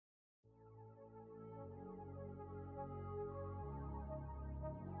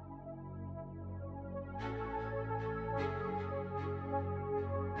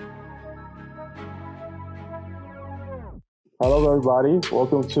Hello, everybody.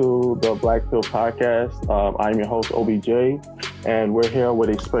 Welcome to the Black Pill Podcast. I'm your host, OBJ, and we're here with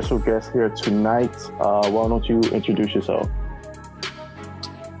a special guest here tonight. Why don't you introduce yourself?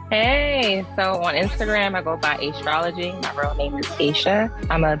 Hey, so on Instagram, I go by Astrology. My real name is Aisha.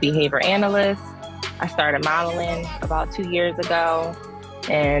 I'm a behavior analyst. I started modeling about 2 years ago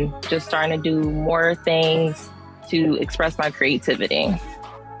and just starting to do more things to express my creativity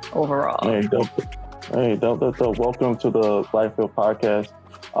overall. Hey, welcome to the Black Pill Podcast.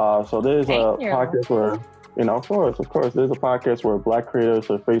 So there's a podcast where, of course, there's a podcast where Black creators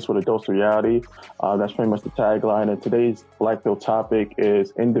are faced with a dose of reality. That's pretty much the tagline. And today's Black Pill topic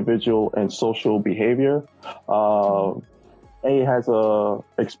is individual and social behavior. A has a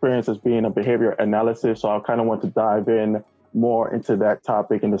experience as being a behavior analysis, so I kind of want to dive in more into that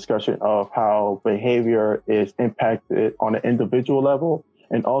topic and discussion of how behavior is impacted on an individual level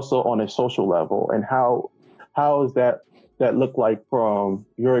and also on a social level, and how is that look like from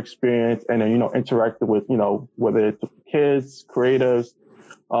your experience and then, interacting with, whether it's kids, creatives,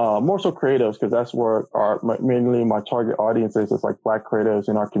 more so creatives, because that's where mainly my target audience is like Black creatives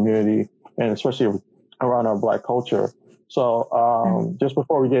in our community, and especially around our Black culture. So just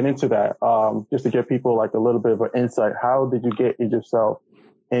before we get into that, just to give people like a little bit of an insight, how did you get yourself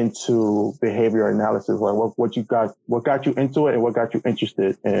into behavior analysis? Like what got you into it, and what got you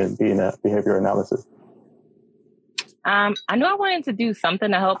interested in being a behavior analysis? I knew I wanted to do something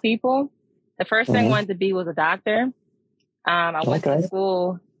to help people. The first thing I wanted to be was a doctor. I went to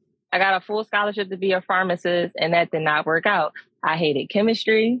school. I got a full scholarship to be a pharmacist, and that did not work out. I hated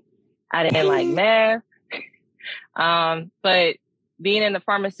chemistry. I didn't like math. But being in the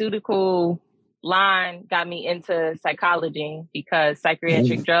pharmaceutical line got me into psychology, because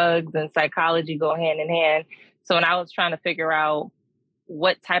psychiatric drugs and psychology go hand in hand. So when I was trying to figure out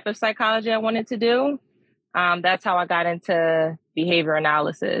what type of psychology I wanted to do, that's how I got into behavior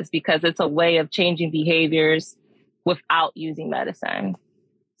analysis, because it's a way of changing behaviors without using medicine.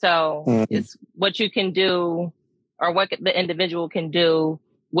 So it's what you can do, or what the individual can do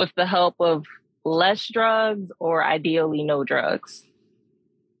with the help of less drugs, or ideally no drugs.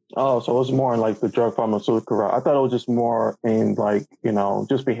 Oh, so it was more in like the drug pharmaceutical route. I thought it was just more in like,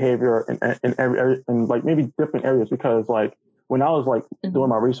 just behavior in like maybe different areas, because like when I was like doing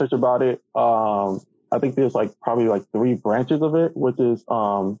my research about it, I think there's like probably like 3 branches of it, which is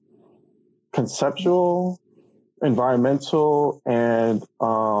conceptual, environmental, and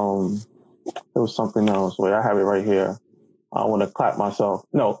there was something else. Wait, I have it right here. I want to clap myself.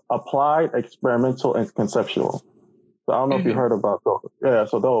 No, applied, experimental, and conceptual. So I don't know if you heard about those. Yeah,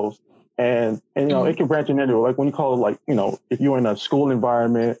 so those. And it can branch into, like when you call it like, if you're in a school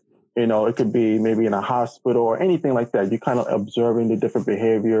environment, it could be maybe in a hospital or anything like that. You're kind of observing the different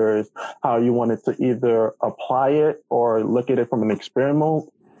behaviors, how you wanted to either apply it or look at it from an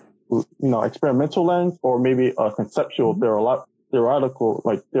experimental lens, or maybe a conceptual, theoretical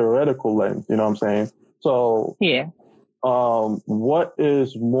lens. You know what I'm saying? So yeah. What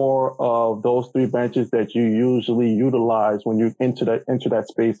is more of those 3 branches that you usually utilize when you into that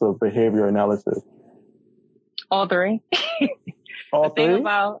space of behavior analysis? All 3. All 3?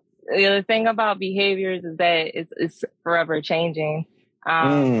 The thing about behaviors is that it's forever changing.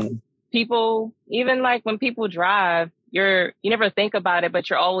 People, even like when people drive, you never think about it, but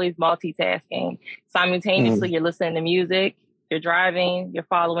you're always multitasking. Simultaneously, you're listening to music, you're driving, you're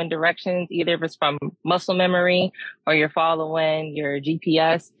following directions, either if it's from muscle memory or you're following your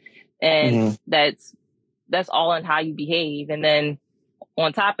GPS. And that's all in how you behave. And then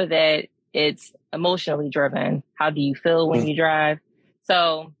on top of that, it's emotionally driven. How do you feel when you drive?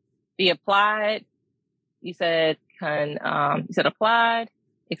 So the applied, you said applied,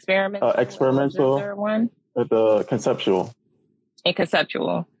 experimental. Experimental. The third one? The conceptual. And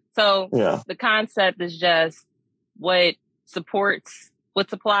conceptual. So the concept is just what supports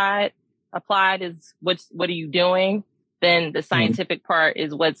what's applied. Applied is what are you doing? Then the scientific part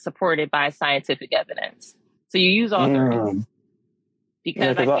is what's supported by scientific evidence. So you use all 3.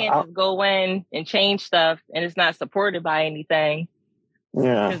 Because I can't just go in and change stuff and it's not supported by anything.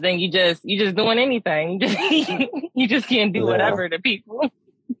 Yeah. Because then you just doing anything. You just can't do whatever to people.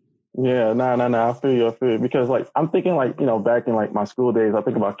 Yeah, no. I feel you. Because like, I'm thinking like, back in like my school days, I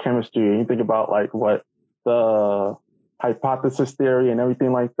think about chemistry, and you think about like what the hypothesis theory and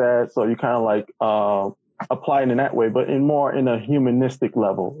everything like that. So you kind of like, apply it in that way, but in a humanistic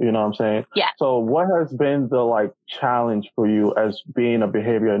level, you know what I'm saying? Yeah. So what has been the like challenge for you as being a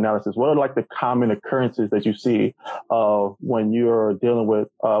behavior analysis? What are like the common occurrences that you see when you're dealing with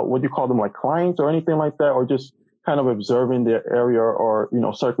what do you call them, like clients or anything like that, or just kind of observing their area or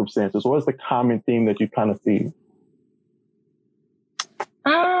circumstances? What is the common theme that you kind of see?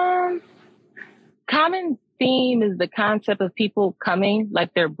 common theme is the concept of people coming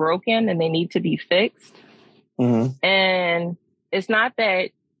like they're broken and they need to be fixed. Mm-hmm. And it's not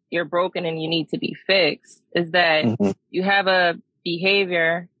that you're broken and you need to be fixed. It's that mm-hmm. you have a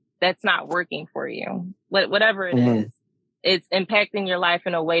behavior that's not working for you. Whatever it mm-hmm. is, it's impacting your life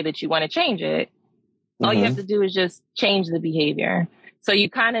in a way that you want to change it. Mm-hmm. All you have to do is just change the behavior. So you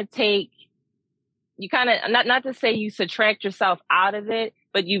kind of not to say you subtract yourself out of it,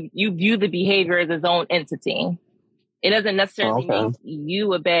 but you view the behavior as its own entity. It doesn't necessarily make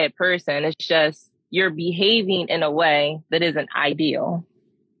you a bad person. It's just you're behaving in a way that isn't ideal.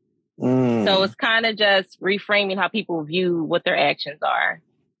 So it's kind of just reframing how people view what their actions are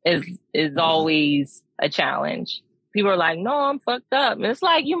is always a challenge. People are like, no, I'm fucked up. And it's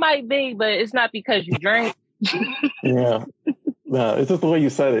like, you might be, but it's not because you drank. Yeah. No, it's just the way you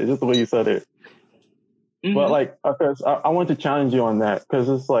said it. Mm-hmm. But like, okay, I want to challenge you on that because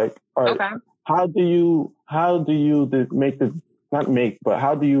it's like, all right, okay. how do you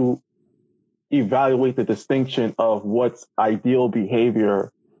evaluate the distinction of what's ideal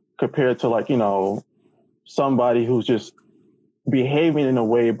behavior compared to like, somebody who's just behaving in a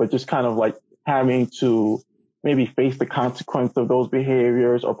way, but just kind of like having to maybe face the consequence of those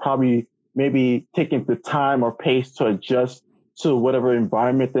behaviors or probably maybe taking the time or pace to adjust to whatever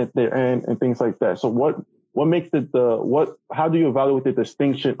environment that they're in and things like that. So what makes it how do you evaluate the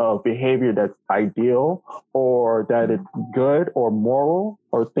distinction of behavior that's ideal or that it's good or moral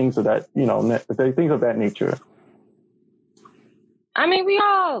or things of that, things of that nature? I mean, we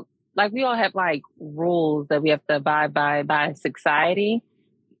all have like rules that we have to abide by society.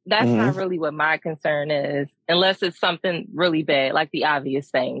 That's mm-hmm. not really what my concern is, unless it's something really bad, like the obvious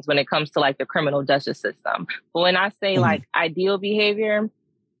things when it comes to like the criminal justice system. But when I say mm-hmm. like ideal behavior,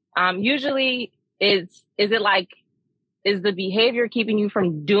 usually is the behavior keeping you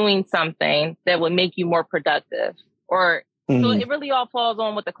from doing something that would make you more productive? Or mm-hmm. so it really all falls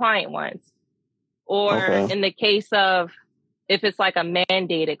on what the client wants. Or in the case of if it's like a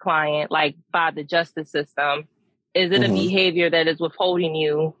mandated client, like by the justice system, is it mm-hmm. a behavior that is withholding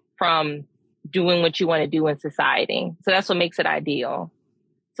you from doing what you want to do in society? So that's what makes it ideal.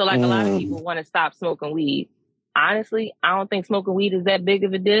 So like a lot of people want to stop smoking weed. Honestly, I don't think smoking weed is that big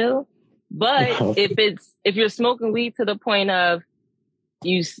of a deal. But if you're smoking weed to the point of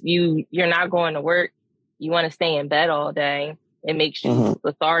you're not going to work, you want to stay in bed all day, it makes you mm-hmm.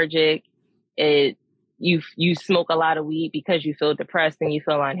 lethargic. You smoke a lot of weed because you feel depressed and you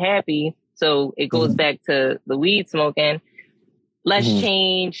feel unhappy. So it goes mm-hmm. back to the weed smoking. Let's mm-hmm.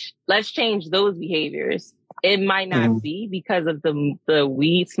 change those behaviors. It might not mm-hmm. be because of the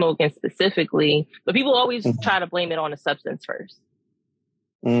weed smoking specifically, but people always mm-hmm. try to blame it on the substance first.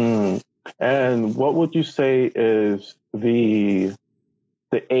 And what would you say is the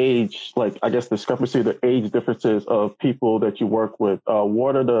age, like I guess discrepancy, the age differences of people that you work with?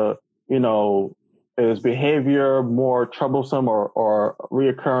 What are is behavior more troublesome or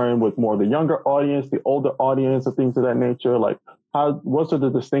reoccurring with more the younger audience, the older audience, and things of that nature? Like, what's the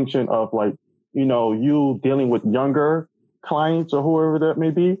distinction of like, you dealing with younger clients or whoever that may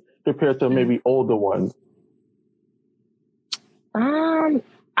be compared to maybe older ones?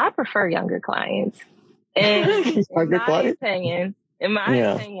 I prefer younger clients. And in my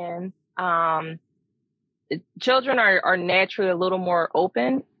opinion, children are naturally a little more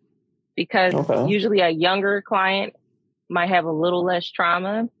open because usually a younger client might have a little less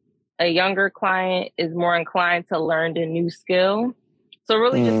trauma. A younger client is more inclined to learn a new skill. So it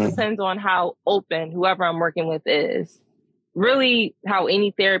really just depends on how open whoever I'm working with is. Really, how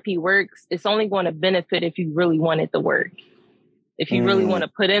any therapy works, it's only going to benefit if you really want it to work. If you really want to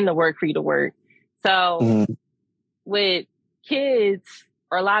put in the work for you to work. So with kids,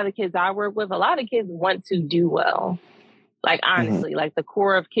 or a lot of the kids I work with, a lot of kids want to do well. Like, honestly, like the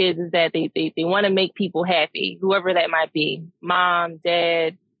core of kids is that they want to make people happy, whoever that might be. Mom,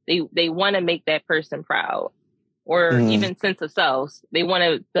 dad, they want to make that person proud. Or even sense of self. They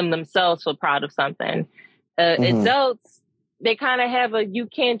want them themselves feel proud of something. Adults, they kind of have you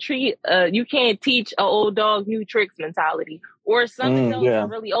can't teach an old dog new tricks mentality. Or some adults are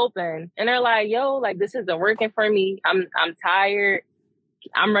really open and they're like, yo, like this isn't working for me. I'm tired.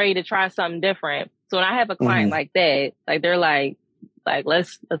 I'm ready to try something different. So when I have a client like that, like they're like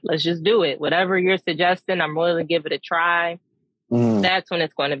let's just do it. Whatever you're suggesting, I'm willing to give it a try. That's when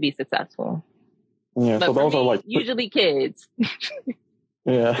it's going to be successful. Yeah, but so those are like usually kids.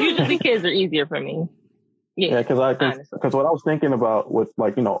 Yeah, usually kids are easier for me. Yeah, because what I was thinking about with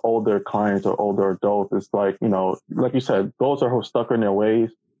like older clients or older adults is like like you said, those are who are stuck in their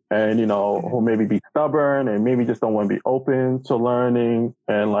ways and who maybe be stubborn and maybe just don't want to be open to learning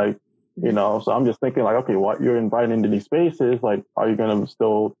and like you know. So I'm just thinking like, okay, what you're inviting into these spaces, like, are you going to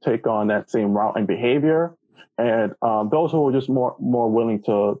still take on that same route and behavior? And those who are just more willing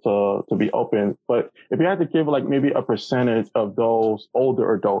to be open. But if you had to give like maybe a percentage of those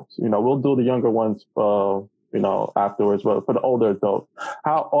older adults, you know, we'll do the younger ones, you know, afterwards. But for the older adults,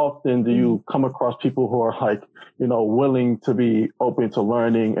 how often do you come across people who are like, you know, willing to be open to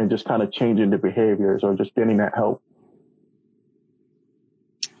learning and just kind of changing their behaviors or just getting that help?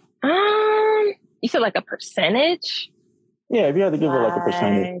 You said like a percentage? Yeah, if you had to give it like a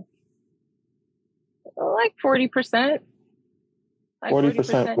percentage. Like 40%. Like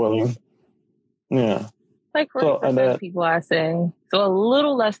 40% willing. Yeah. Like 40% people, I say. So a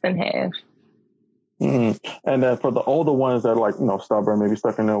little less than half. And then for the older ones that are like, you know, stubborn, maybe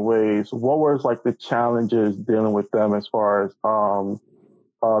stuck in their ways, what was like the challenges dealing with them as far as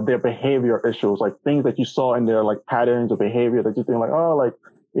their behavior issues, like things that you saw in their like patterns of behavior that you think like, oh, like,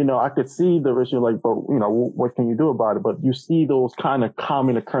 you know, I could see the issue, like, but, you know, what can you do about it? But you see those kind of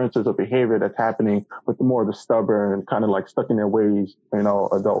common occurrences of behavior that's happening with the more of the stubborn and kind of like stuck in their ways, you know,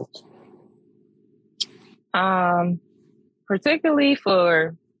 adults. Particularly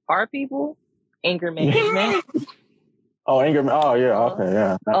for our people, anger management. Oh, yeah. Okay.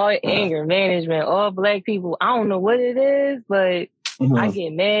 Yeah. Anger management. All Black people. I don't know what it is, but I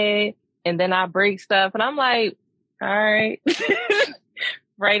get mad and then I break stuff and I'm like, all right.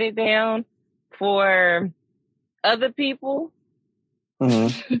 Write it down. For other people, they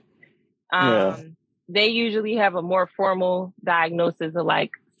usually have a more formal diagnosis of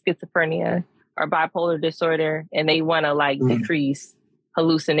like schizophrenia or bipolar disorder, and they want to like decrease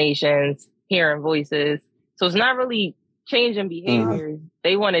hallucinations, hearing voices. So it's not really changing behaviors.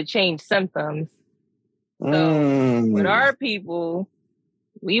 They want to change symptoms. So with our people,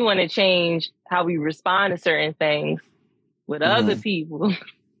 we want to change how we respond to certain things. With other people,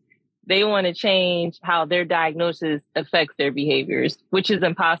 they want to change how their diagnosis affects their behaviors, which is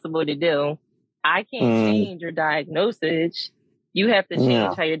impossible to do. I can't change your diagnosis. You have to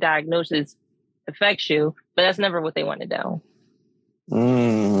change how your diagnosis affects you, but that's never what they want to do.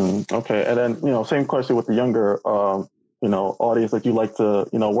 Okay. And then, you know, same question with the younger, you know, audience that you like to,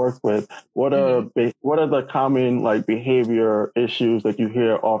 you know, work with. What are the common like behavior issues that you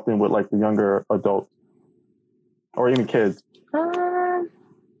hear often with like the younger adults? Or even kids?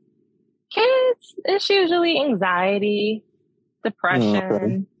 Kids, it's usually anxiety, depression.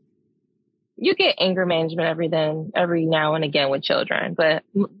 Okay. You get anger management every now and again with children, but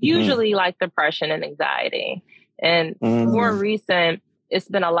usually like depression and anxiety. And more recent, it's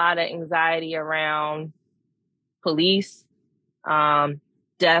been a lot of anxiety around police,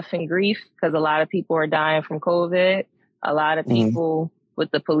 death and grief, because a lot of people are dying from COVID. A lot of people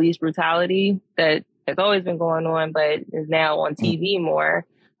with the police brutality that has always been going on, but is now on TV more.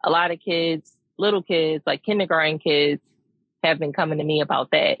 A lot of kids, little kids, like kindergarten kids, have been coming to me about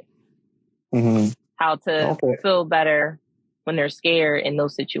that. How to feel better when they're scared in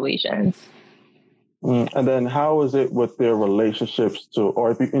those situations. And then how is it with their relationships to,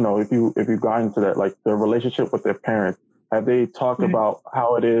 or if you got into that, like their relationship with their parents? Have they talked about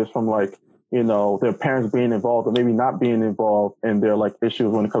how it is from like, you know, their parents being involved or maybe not being involved in their like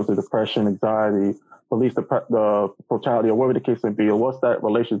issues when it comes to depression, anxiety, police, the brutality, or whatever the case may be? Or what's that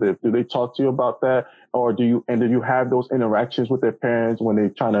relationship? Do they talk to you about that? Or do you have those interactions with their parents when they're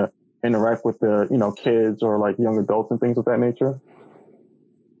trying to interact with their, you know, kids or like young adults and things of that nature?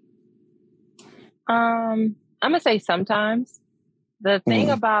 I'm going to say sometimes. The thing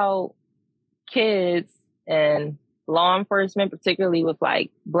about kids and law enforcement, particularly with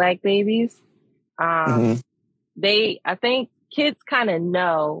like Black babies, I think kids kind of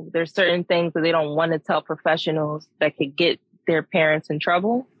know there's certain things that they don't want to tell professionals that could get their parents in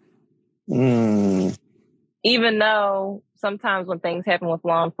trouble. Even though sometimes when things happen with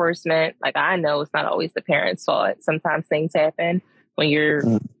law enforcement, like I know it's not always the parents' fault. Sometimes things happen when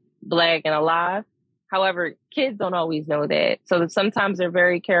you're Black and alive. However, kids don't always know that. So sometimes they're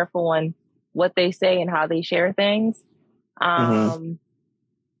very careful on what they say and how they share things. And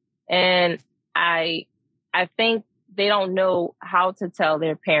I think they don't know how to tell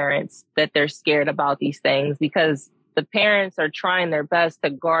their parents that they're scared about these things because the parents are trying their best to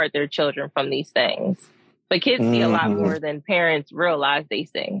guard their children from these things. But kids see a lot more than parents realize they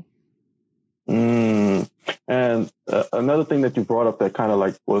see. And another thing that you brought up that kind of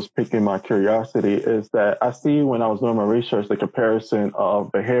like was piquing my curiosity is that I see when I was doing my research, the comparison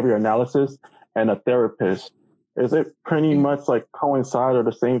of behavior analysis and a therapist. Is it pretty much like coincide or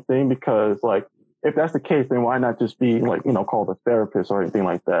the same thing? Because like, if that's the case, then why not just be like, you know, called a therapist or anything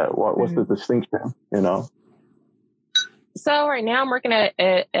like that? What's the distinction, you know? So right now I'm working at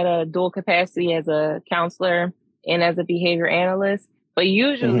a dual capacity as a counselor and as a behavior analyst. But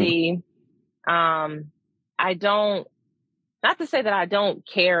usually, I don't, not to say that I don't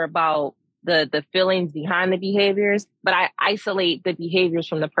care about the feelings behind the behaviors, but I isolate the behaviors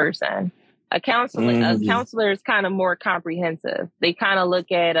from the person. A counselor is kind of more comprehensive. They kind of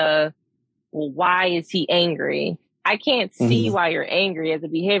look at, well, why is he angry? I can't see why you're angry as a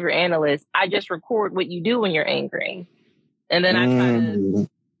behavior analyst. I just record what you do when you're angry. And then I try to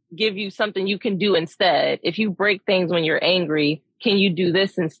give you something you can do instead. If you break things when you're angry, can you do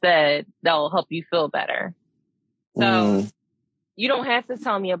this instead? That'll help you feel better. So you don't have to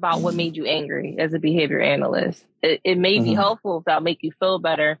tell me about what made you angry as a behavior analyst. It may be helpful if that'll make you feel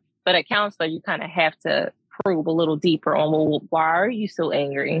better. But a counselor, you kind of have to probe a little deeper on, well, why are you so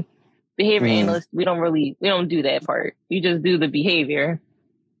angry? Behavior analysts, we don't do that part. You just do the behavior.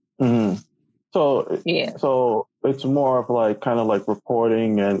 So, so it's more of like kind of like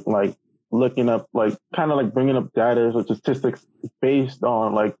reporting and like looking up, like kind of like bringing up data or statistics based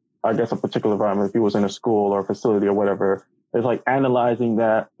on like, I guess, a particular environment. If he was in a school or a facility or whatever, it's like analyzing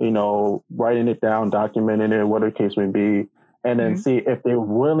that, you know, writing it down, documenting it, whatever the case may be, and then see if they're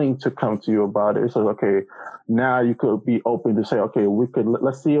willing to come to you about it. So, okay, now you could be open to say, okay,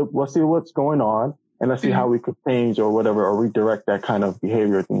 let's see what's going on. And let's see how we could change or whatever, or redirect that kind of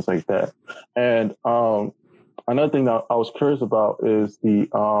behavior, things like that. And another thing that I was curious about is the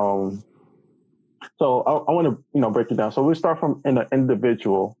so I want to, you know, break it down. So we start from in an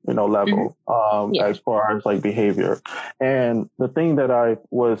individual, you know, level as far as like behavior. And the thing that I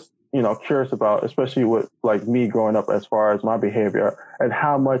was, you know, curious about, especially with like me growing up as far as my behavior and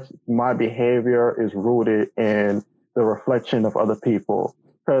how much my behavior is rooted in the reflection of other people.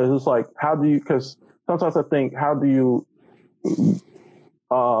 Because it's like, because sometimes I think, how do you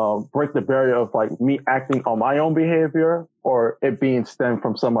break the barrier of like me acting on my own behavior or it being stemmed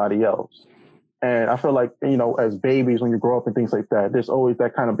from somebody else? And I feel like, you know, as babies, when you grow up and things like that, there's always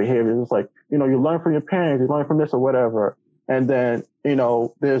that kind of behavior. It's like, you know, you learn from your parents, you learn from this or whatever. And then, you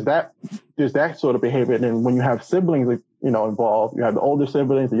know, there's that sort of behavior. And then when you have siblings, you know, involved, you have the older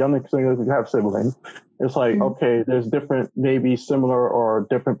siblings, the younger siblings, you have siblings. It's like, okay, there's different, maybe similar or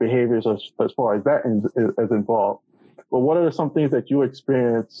different behaviors as far as that is involved. But what are some things that you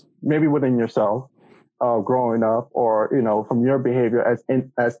experience maybe within yourself growing up, or, you know, from your behavior as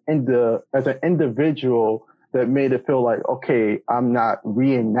an individual that made it feel like, okay, I'm not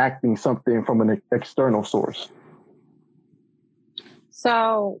reenacting something from an external source?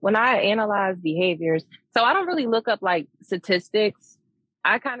 So when I analyze behaviors, so I don't really look up like statistics.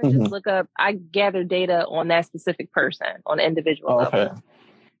 I kind of just I gather data on that specific person on an individual level.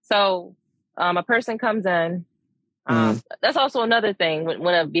 So a person comes in. That's also another thing.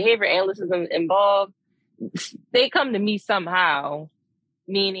 When a behavior analyst is involved, they come to me somehow,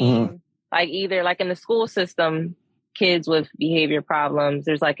 meaning like either like in the school system, kids with behavior problems,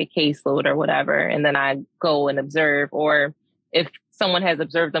 there's like a caseload or whatever. And then I go and observe, or if someone has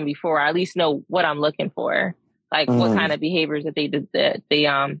observed them before, I at least know what I'm looking for, like what kind of behaviors that they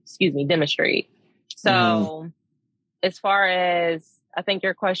demonstrate. So as far as, I think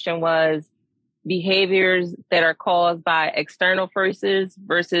your question was behaviors that are caused by external forces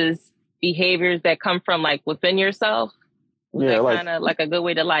versus behaviors that come from like within yourself. Yeah, like kind of like a good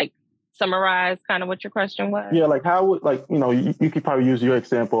way to like summarize kind of what your question was. Yeah, like how would, like, you know, you could probably use your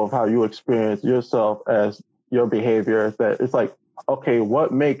example of how you experience yourself as your behavior. That it's like, okay,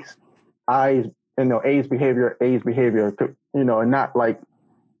 what makes A's behavior, you know, and not like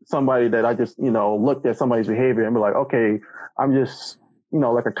somebody that I just, you know, looked at somebody's behavior and be like, okay, I'm just, you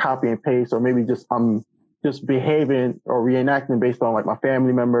know, like a copy and paste, or maybe I'm just behaving or reenacting based on like my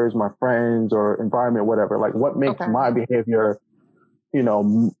family members, my friends, or environment, whatever. Like what makes my behavior, you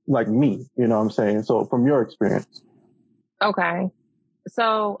know, like me, you know what I'm saying? So from your experience.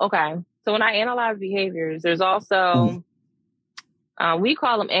 So when I analyze behaviors, there's also, we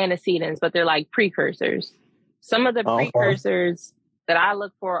call them antecedents, but they're like precursors. Some of the precursors that I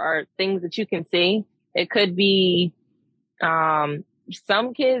look for are things that you can see. It could be,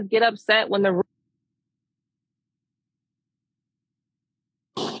 some kids get upset when the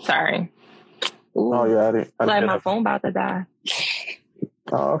Sorry. Ooh. Oh yeah, I didn't like my phone about to die.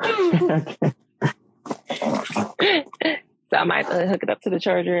 Oh, okay. So I might hook it up to the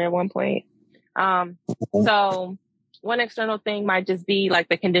charger at one point. So one external thing might just be like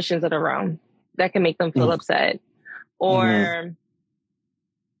the conditions of the room that can make them feel upset, or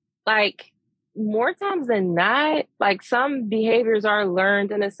like more times than not, like some behaviors are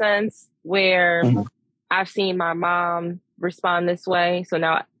learned in a sense where I've seen my mom respond this way. So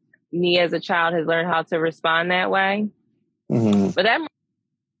now me as a child has learned how to respond that way. Mm-hmm. But that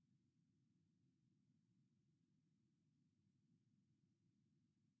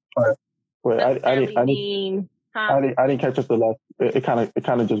Wait, I didn't catch up the last. It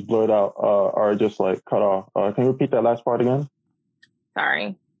kind of just blurred out, or just like cut off. Can you repeat that last part again?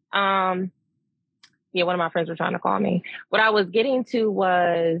 Sorry. Yeah, one of my friends were trying to call me. What I was getting to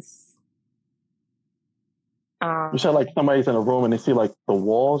was. You said like somebody's in a room and they see like the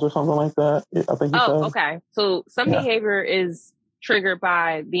walls or something like that. I think you said. Oh, okay. So some behavior is triggered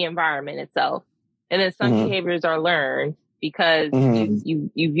by the environment itself, and then some behaviors are learned because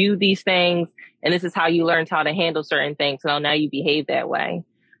you view these things, and this is how you learned how to handle certain things. So now you behave that way.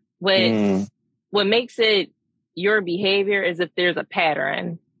 What makes it your behavior is if there's a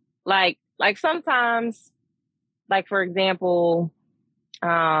pattern. Like sometimes, like for example,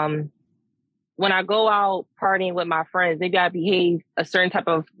 when I go out partying with my friends, maybe I behave a certain type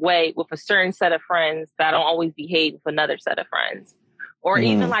of way with a certain set of friends that I don't always behave with another set of friends. Or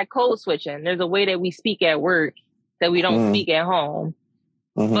even like code switching. There's a way that we speak at work that we don't speak at home.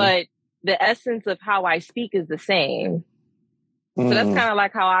 But the essence of how I speak is the same. So that's kind of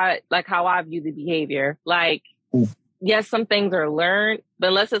like how I view the behavior. Like, yes, some things are learned, but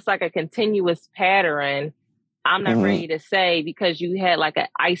unless it's like a continuous pattern, I'm not ready to say because you had like an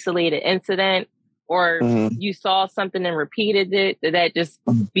isolated incident or you saw something and repeated it, that just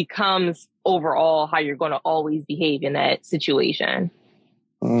becomes overall how you're going to always behave in that situation.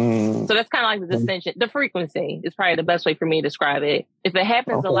 So that's kind of like the distinction. The frequency is probably the best way for me to describe it. If it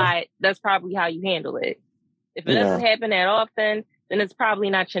happens a lot, that's probably how you handle it. If it doesn't happen that often, then it's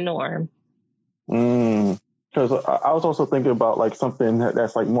probably not your norm. Because I was also thinking about like something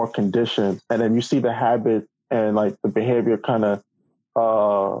that's like more conditioned, and then you see the habit and like the behavior kind of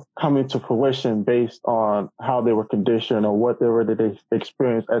coming to fruition based on how they were conditioned or what they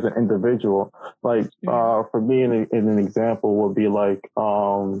experienced as an individual. Like for me, in an example would be like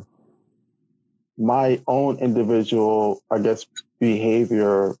my own individual, I guess,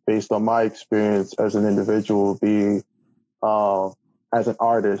 behavior based on my experience as an individual would be as an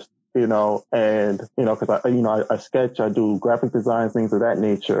artist, and because I sketch, I do graphic design, things of that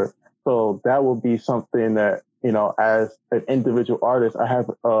nature. So that would be something that, as an individual artist, I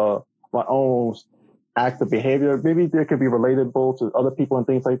have my own active behavior. Maybe they could be relatable to other people and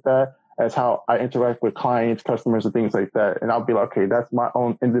things like that, as how I interact with clients, customers, and things like that. And I'll be like, okay, that's my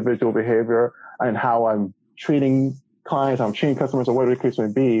own individual behavior and how I'm treating clients, I'm treating customers, or whatever the case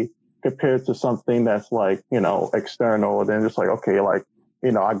may be, compared to something that's like, external. Then just like, okay, like,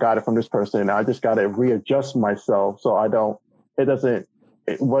 I got it from this person. I just got to readjust myself so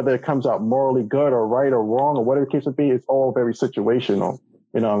whether it comes out morally good or right or wrong or whatever the case would be, it's all very situational.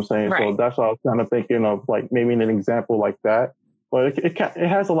 You know what I'm saying? Right. So that's what I was kind of thinking of, like maybe in an example like that. But it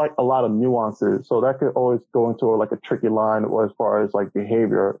has a lot of nuances. So that could always go into like a tricky line as far as like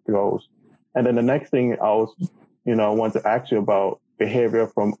behavior goes. And then the next thing I was, want to ask you about behavior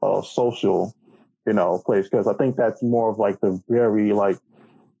from a social, place, because I think that's more of like the very like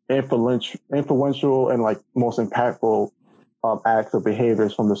influential and like most impactful acts of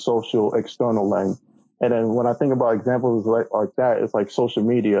behaviors from the social external lens. And then when I think about examples like that, it's like social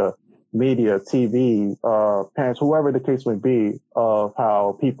media, TV, parents, whoever the case may be, of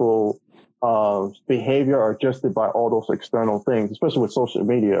how people behavior are adjusted by all those external things, especially with social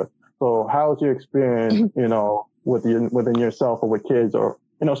media. So how's your experience, within yourself or with kids, or,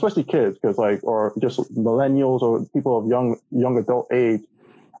 especially kids, because like, or just millennials or people of young adult age,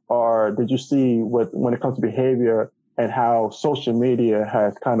 or did you see when it comes to behavior and how social media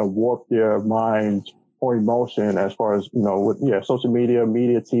has kind of warped their minds or emotion as far as, social media,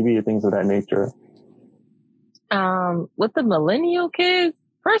 TV, and things of that nature? With the millennial kids,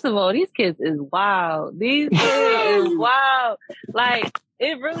 first of all, these kids is wild. These kids is wild. Like,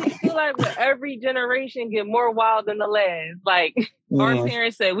 it really feels like with every generation get more wild than the last. Like, our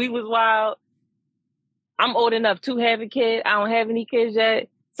parents said we was wild. I'm old enough to have a kid. I don't have any kids yet.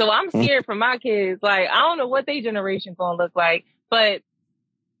 So I'm scared for my kids. Like, I don't know what their generation gonna look like. But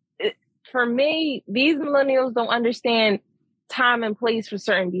for me, these millennials don't understand time and place for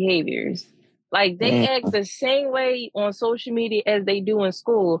certain behaviors. Like, they act the same way on social media as they do in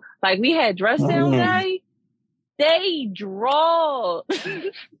school. Like, we had dress down day. They draw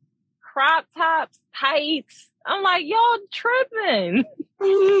crop tops, tights. I'm like, y'all tripping.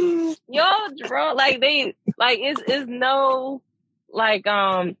 Y'all draw it's no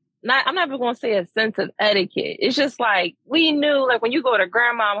I'm not even gonna say a sense of etiquette. It's just like, we knew, like, when you go to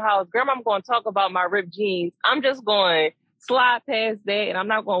grandma's house, grandma's gonna talk about my ripped jeans. I'm just going to slide past that, and I'm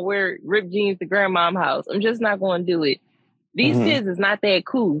not gonna wear ripped jeans to grandma's house. I'm just not gonna do it. These kids is not that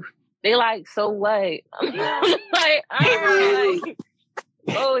cool. They like, so what? I'm like, all right,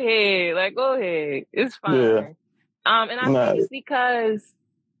 like, go ahead. It's fine. Yeah. And I think it's because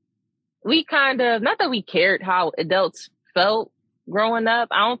we kind of, not that we cared how adults felt growing up.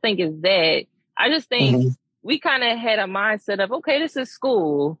 I don't think it's that. I just think we kind of had a mindset of, okay, this is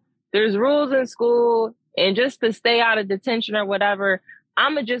school. There's rules in school. And just to stay out of detention or whatever,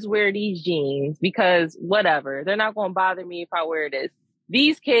 I'm going to just wear these jeans because whatever. They're not going to bother me if I wear this.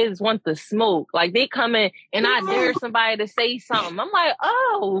 These kids want to smoke. Like, they come in and I dare somebody to say something. I'm like,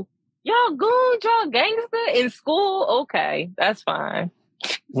 oh, y'all goons, y'all gangster in school? Okay, that's fine.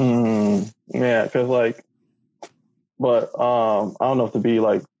 Yeah, because like, but I don't know if to be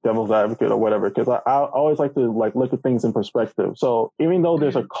like devil's advocate or whatever, because I always like to like look at things in perspective. So even though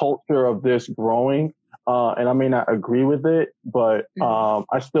there's a culture of this growing, and I may not agree with it, but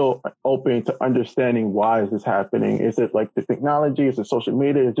I still open to understanding why is this happening. Is it like the technology? Is it social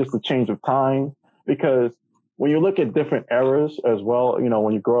media? Is it just a change of time? Because when you look at different eras as well, you know,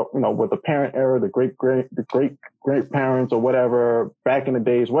 when you grow up, you know, with the parent era, the great parents or whatever, back in the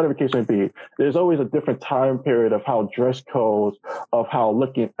days, whatever the case may be, there's always a different time period of how dress codes, of how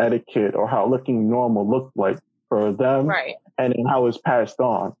looking etiquette or how looking normal looked like for them, right? And then how it's passed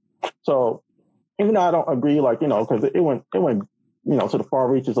on. So even though I don't agree, like, you know, because it went, you know, to the far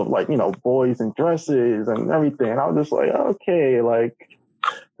reaches of like, you know, boys and dresses and everything. And I was just like, okay, like,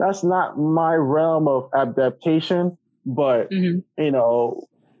 that's not my realm of adaptation, but, you know,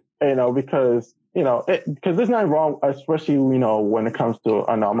 because, you know, because there's nothing wrong, especially, you know, when it comes to,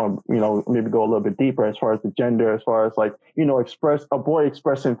 I know I'm going to, you know, maybe go a little bit deeper as far as the gender, as far as like, you know, a boy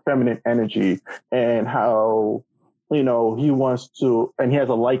expressing feminine energy and how, you know, he wants to, and he has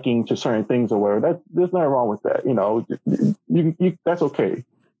a liking to certain things or whatever. There's nothing wrong with that. You know, you that's okay.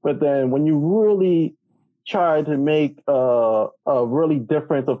 But then when you really try to make a really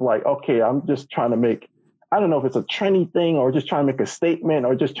difference of like, okay, I'm just trying to make, I don't know if it's a trendy thing or just trying to make a statement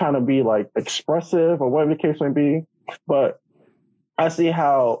or just trying to be like expressive or whatever the case may be. But I see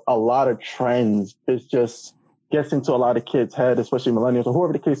how a lot of trends is just gets into a lot of kids' head, especially millennials or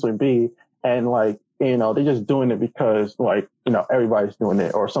whoever the case may be. And like, you know, they're just doing it because like, you know, everybody's doing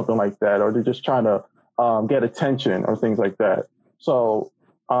it or something like that. Or they're just trying to get attention or things like that. So,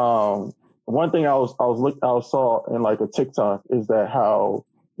 one thing I saw in like a TikTok is that how,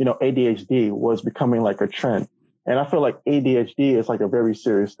 you know, ADHD was becoming like a trend. And I feel like ADHD is like a very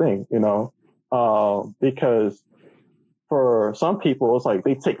serious thing, you know, because for some people, it's like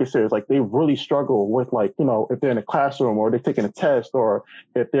they take it serious. Like they really struggle with like, you know, if they're in a classroom or they're taking a test or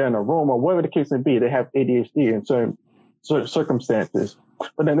if they're in a room or whatever the case may be, they have ADHD in certain circumstances.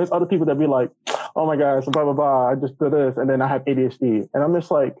 But then there's other people that be like, oh my gosh, blah, blah, blah, I just did this and then I have ADHD. And I'm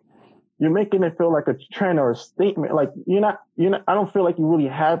just like, you're making it feel like a trend or a statement. Like you're not, I don't feel like you really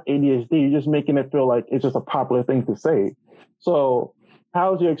have ADHD. You're just making it feel like it's just a popular thing to say. So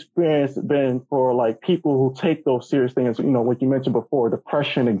how's your experience been for like people who take those serious things? You know, what you mentioned before,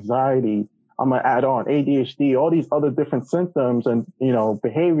 depression, anxiety, I'm going to add on ADHD, all these other different symptoms and, you know,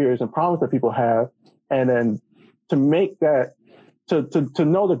 behaviors and problems that people have. And then to make that, to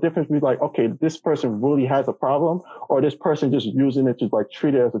know the difference between like, okay, this person really has a problem or this person just using it to like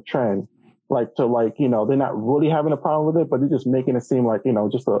treat it as a trend, like to like, you know, they're not really having a problem with it, but they're just making it seem like, you know,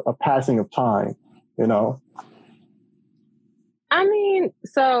 just a passing of time, you know? I mean,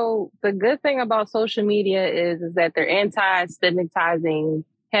 so the good thing about social media is that they're anti-stigmatizing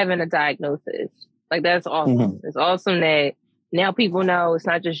having a diagnosis. Like that's awesome. It's awesome that now people know it's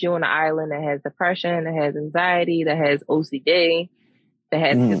not just you on the island that has depression, that has anxiety, that has OCD, that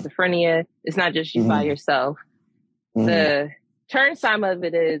has schizophrenia. It's not just you by yourself. The turn sign of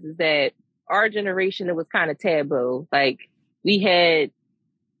it is that our generation, it was kind of taboo. Like we had,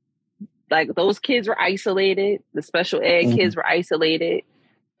 like those kids were isolated. The special ed kids were isolated.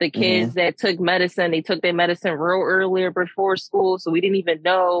 The kids that took medicine, they took their medicine real earlier before school. So we didn't even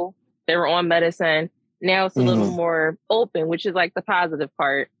know they were on medicine. Now it's a little more open, which is like the positive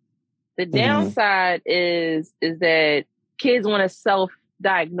part. The downside is that kids want to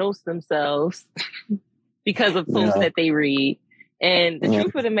self-diagnose themselves because of posts that they read. And the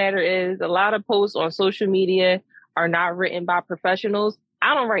truth of the matter is a lot of posts on social media are not written by professionals.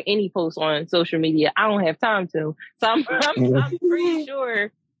 I don't write any posts on social media. I don't have time to. So I'm pretty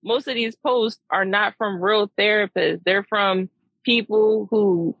sure most of these posts are not from real therapists. They're from people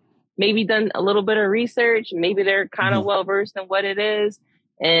who maybe done a little bit of research. Maybe they're kind of well-versed in what it is.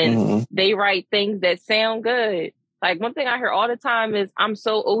 And they write things that sound good. Like one thing I hear all the time is, I'm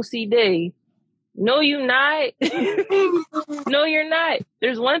so OCD. No, you're not. No, you're not.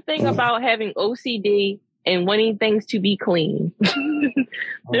 There's one thing about having OCD and wanting things to be clean.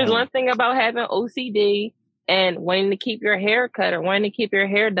 There's one thing about having OCD and wanting to keep your hair cut or wanting to keep your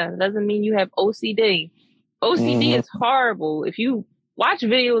hair done. It doesn't mean you have OCD. OCD is horrible. If you watch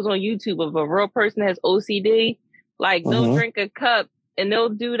videos on YouTube of a real person that has OCD, like they'll drink a cup and they'll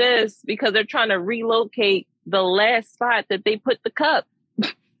do this because they're trying to relocate the last spot that they put the cup.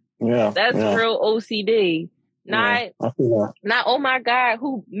 That's real OCD. Not, oh my God,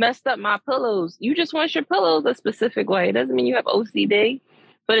 who messed up my pillows? You just want your pillows a specific way. It doesn't mean you have OCD,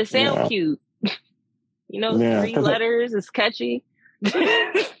 but it sounds cute. You know, 3 letters is catchy. And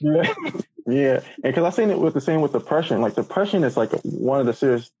because I've seen it with the same with depression. Like depression is like one of the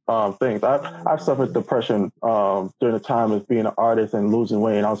serious things. I've suffered depression during the time of being an artist and losing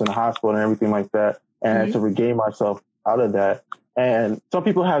weight. And I was in the hospital and everything like that. And I had to regain myself out of that. And some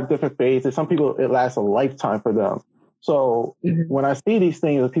people have different phases. Some people, it lasts a lifetime for them. So when I see these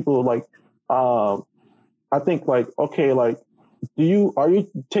things, people like, I think like, okay, like, are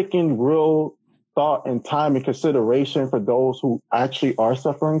you taking real thought and time and consideration for those who actually are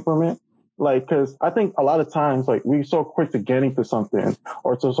suffering from it? Like, cause I think a lot of times, like, we're so quick to get into something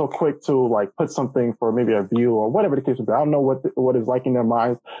or so quick to like put something for maybe a view or whatever the case would be. I don't know what is like in their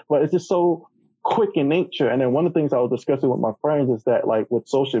minds, but it's just so quick in nature. And then one of the things I was discussing with my friends is that like with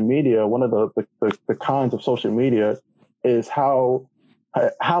social media, one of the cons of social media is how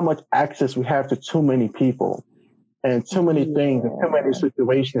much access we have to too many people and too many things and too many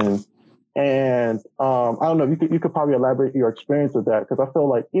situations. And I don't know, you could probably elaborate your experience with that, because I feel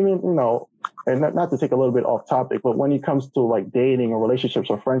like even, you know, and not to take a little bit off topic, but when it comes to like dating or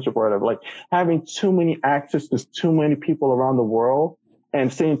relationships or friendship or whatever, like having too many access to too many people around the world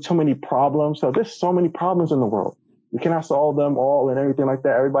and seeing too many problems. So there's so many problems in the world. You cannot solve them all and everything like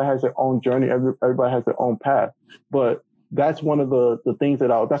that. Everybody has their own journey. Everybody has their own path. But that's one of the things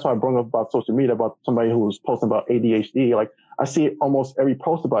that's why I brought up about social media, about somebody who was posting about ADHD. Like I see it almost every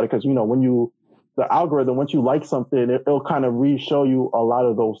post about it, because, you know, the algorithm, once you like something, it'll kind of re-show you a lot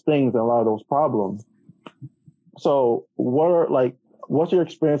of those things and a lot of those problems. So what's your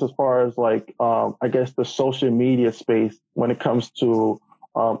experience as far as like, I guess the social media space when it comes to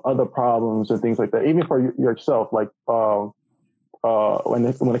other problems and things like that, even for yourself, like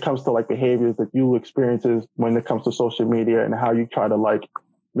when it comes to like behaviors that you experiences when it comes to social media, and how you try to like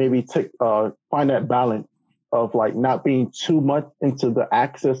maybe find that balance of like not being too much into the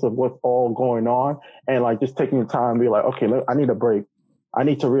access of what's all going on, and like just taking the time to be like, okay, look, I need a break. I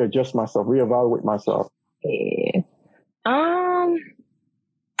need to readjust myself, reevaluate myself. Yeah.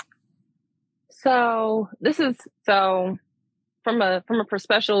 So from a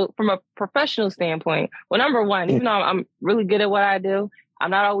professional standpoint, well, number one, even though I'm really good at what I do,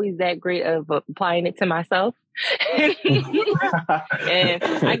 I'm not always that great of applying it to myself. And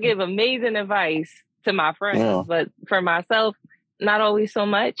I give amazing advice to my friends, but for myself, not always so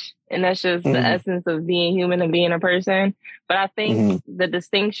much. And that's just the essence of being human and being a person. But I think the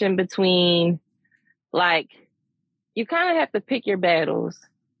distinction between, like, you kind of have to pick your battles.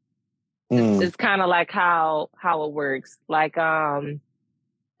 It's kind of like how it works. Like,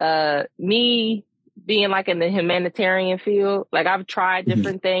 me being like in the humanitarian field, like I've tried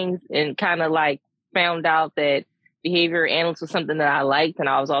different things and kind of like found out that behavior analyst was something that I liked, and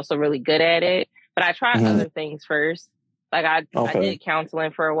I was also really good at it. But I tried other things first. Like I did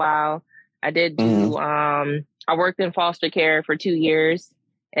counseling for a while. I did do, I worked in foster care for 2 years,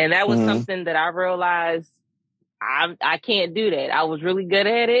 and that was something that I realized I can't do that. I was really good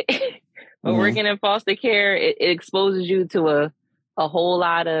at it. But working in foster care, it exposes you to a whole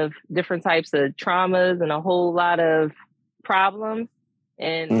lot of different types of traumas and a whole lot of problems.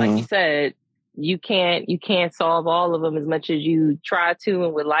 And like you said, you can't solve all of them as much as you try to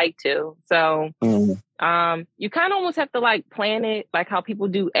and would like to. So you kind of almost have to like plan it, like how people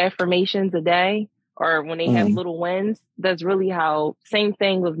do affirmations a day, or when they have little wins. That's really how, same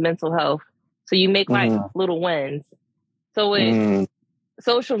thing with mental health. So you make like little wins. So with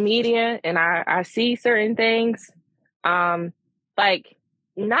social media, and I see certain things, like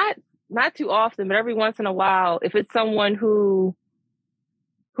not too often, but every once in a while, if it's someone who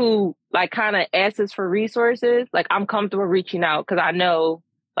like kind of asks for resources, like I'm comfortable reaching out, because I know,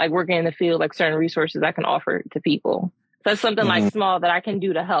 like, working in the field, like certain resources I can offer to people. So that's something like small that I can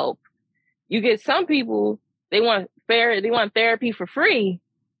do to help. You get some people, they want therapy for free,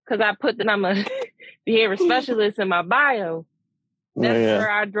 because I put that I'm a behavior specialist in my bio. That's where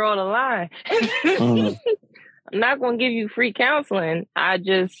I draw the line. I'm not going to give you free counseling.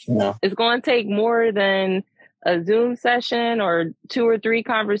 It's going to take more than a Zoom session or 2 or 3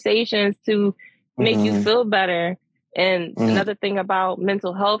 conversations to make you feel better. And another thing about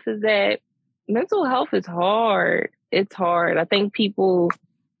mental health is that mental health is hard. It's hard. I think people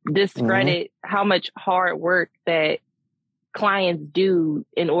discredit how much hard work that clients do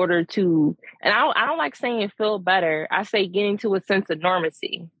in order to, and I don't like saying feel better. I say getting to a sense of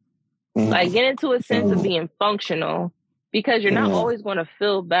normalcy, like getting to a sense of being functional, because you're not always going to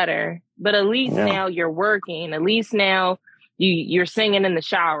feel better, but at least now you're working. At least now you're singing in the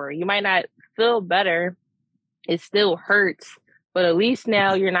shower. You might not feel better. It still hurts, but at least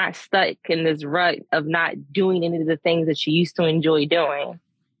now you're not stuck in this rut of not doing any of the things that you used to enjoy doing.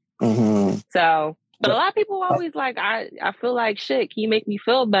 So, but a lot of people always like, I feel like shit. Can you make me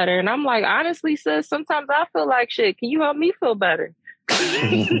feel better? And I'm like, honestly, sis, sometimes I feel like shit. Can you help me feel better?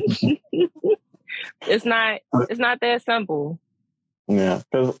 It's not that simple. Yeah,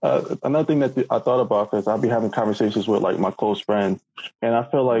 because another thing that I thought about, because I'll be having conversations with like my close friends, and I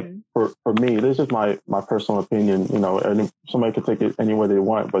feel like for me, this is my personal opinion, you know, and somebody can take it any way they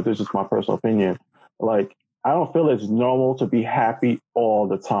want, but this is my personal opinion. Like, I don't feel it's normal to be happy all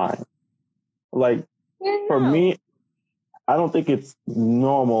the time. Like, for me, I don't think it's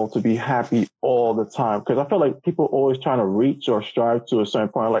normal to be happy all the time, because I feel like people always trying to reach or strive to a certain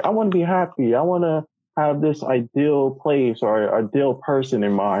point. Like, I want to be happy. I want to have this ideal place or ideal person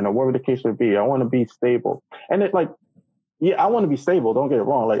in mind, or whatever the case would be. I want to be stable. And it, like, yeah, I want to be stable. Don't get it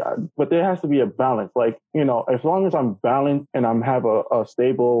wrong. Like, but there has to be a balance. Like, you know, as long as I'm balanced and I'm have a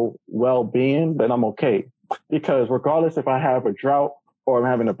stable well-being, then I'm okay. Because regardless if I have a drought or I'm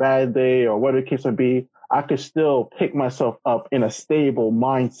having a bad day or whatever the case would be, I could still pick myself up in a stable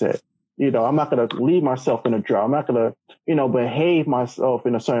mindset. You know, I'm not going to leave myself in a drought. I'm not going to, you know, behave myself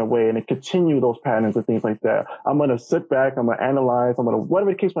in a certain way and continue those patterns and things like that. I'm going to sit back. I'm going to analyze. I'm going to,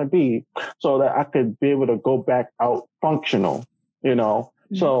 whatever the case might be, so that I could be able to go back out functional, you know.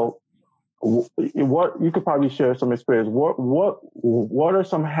 So what you could probably share some experience. What are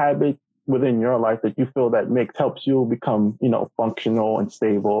some habits within your life that you feel that helps you become, you know, functional and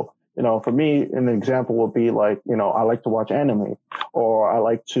stable? You know, for me, an example would be like, you know, I like to watch anime, or I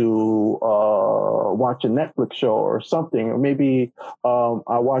like to watch a Netflix show or something, or maybe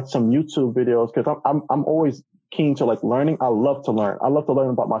I watch some YouTube videos, because I'm always keen to like learning. I love to learn. I love to learn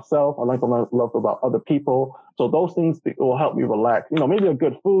about myself. I like to love about other people. So those things will help me relax. You know, maybe a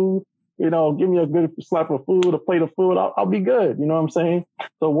good food. You know, give me a good slap of food, a plate of food. I'll be good. You know what I'm saying?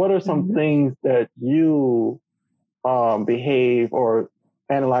 So what are some things that you behave or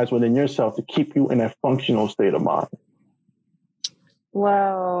analyze within yourself to keep you in a functional state of mind?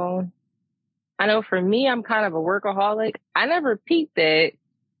 Well, I know for me, I'm kind of a workaholic. I never peeped it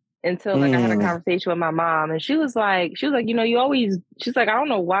until like I had a conversation with my mom, and she was like, you know, she's like, I don't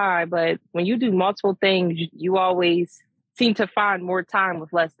know why, but when you do multiple things, you always seem to find more time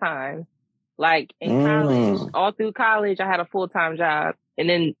with less time. Like in college, all through college, I had a full-time job and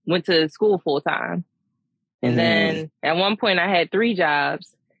then went to school full-time. And then at one point I had 3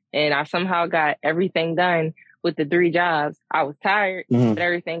 jobs, and I somehow got everything done with the 3 jobs. I was tired, but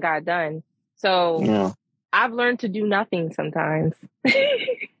everything got done. So I've learned to do nothing sometimes.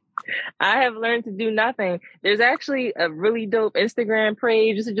 I have learned to do nothing. There's actually a really dope Instagram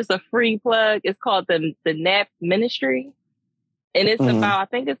page. This is just a free plug. It's called the Nap Ministry. And it's about,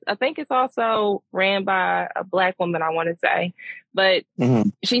 I think it's also ran by a Black woman, I want to say. But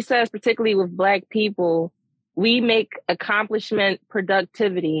she says, particularly with Black people, we make accomplishment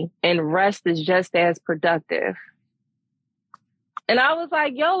productivity, and rest is just as productive. And I was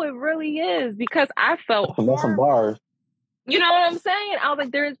like, yo, it really is, because I felt that's some bars. You know what I'm saying? I was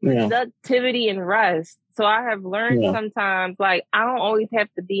like, there is productivity in rest. So I have learned sometimes, like, I don't always have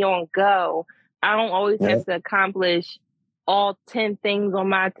to be on go. I don't always have to accomplish all 10 things on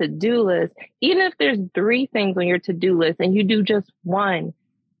my to-do list. Even if there's 3 things on your to-do list and you do just 1,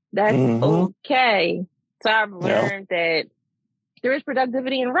 that's okay. So I've learned that there is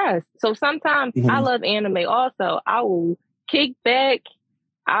productivity in rest. So sometimes I love anime also. I will kick back.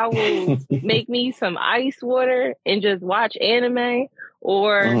 I will make me some ice water and just watch anime.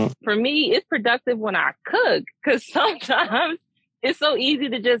 Or for me, it's productive when I cook, because sometimes it's so easy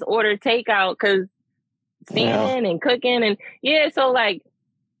to just order takeout, because standing and cooking and so like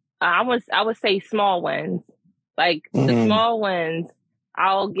I would say small ones. Like the small ones,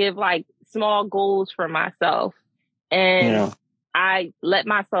 I'll give like small goals for myself. And I let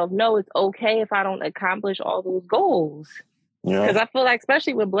myself know it's okay if I don't accomplish all those goals. Because I feel like,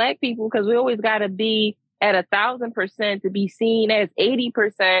 especially with Black people, because we always got to be at 1,000% to be seen as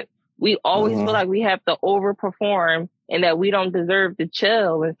 80%. We always feel like we have to overperform and that we don't deserve to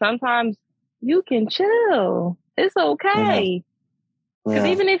chill. And sometimes you can chill. It's okay. Because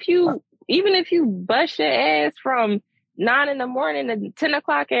even if you bust your ass from 9 a.m. to 10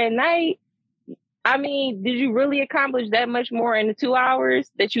 o'clock at night, I mean, did you really accomplish that much more in the 2 hours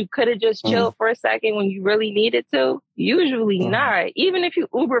that you could have just chilled for a second when you really needed to? Usually not. Even if you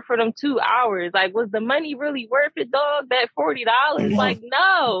Uber for them 2 hours, like, was the money really worth it, dog? That $40? Like,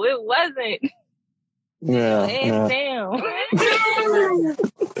 no, it wasn't. Yeah. Hands down.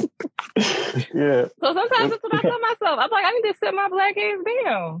 Yeah. So sometimes that's what I tell myself. I'm like, I need to sit my black ass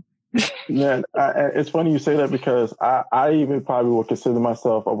down. Man, it's funny you say that because I even probably would consider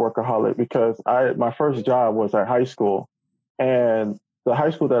myself a workaholic because my first job was at high school, and the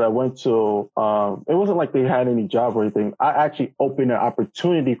high school that I went to, it wasn't like they had any job or anything. I actually opened an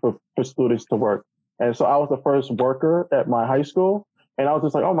opportunity for students to work, and so I was the first worker at my high school, and I was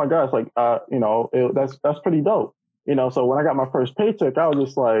just like, oh my gosh, like that's pretty dope, So when I got my first paycheck, I was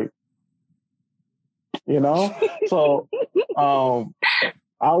just like, so.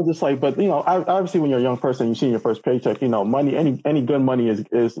 I was just like, but obviously when you're a young person, you see your first paycheck, money, any good money is,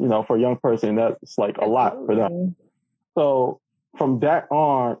 for a young person, that's like a lot for them. So from there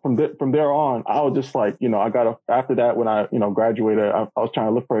on, I was just like, after that, when I, graduated, I was trying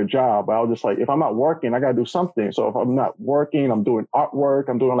to look for a job. I was just like, if I'm not working, I got to do something. So if I'm not working, I'm doing artwork,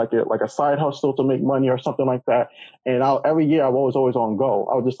 I'm doing like a side hustle to make money or something like that. And every year I was always on go.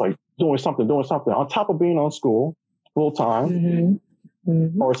 I was just like doing something on top of being on school full time. Mm-hmm.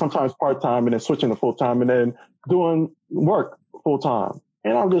 Mm-hmm. Or sometimes part-time and then switching to full-time and then doing work full-time.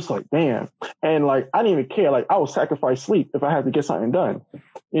 And I'm just like, damn. And like, I didn't even care. Like, I would sacrifice sleep if I had to get something done.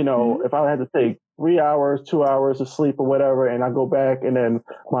 If I had to take 3 hours, 2 hours of sleep or whatever, and I go back and then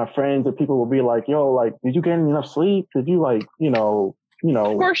my friends and people will be like, yo, like, did you get enough sleep? Did you like, Of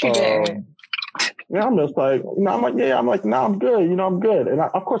course you did. Yeah, I'm just like, I'm like, no, I'm good. I'm good. And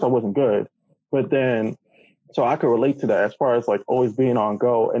of course I wasn't good. But then, so I could relate to that as far as like always being on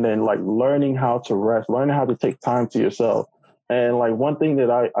go and then like learning how to rest, learning how to take time to yourself. And like one thing that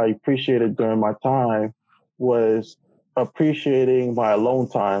I appreciated during my time was appreciating my alone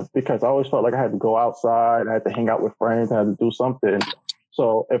time because I always felt like I had to go outside, I had to hang out with friends, I had to do something.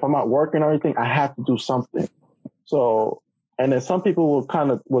 So if I'm not working or anything, I have to do something. So, and then some people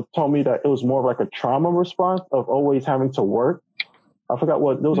would tell me that it was more of like a trauma response of always having to work. I forgot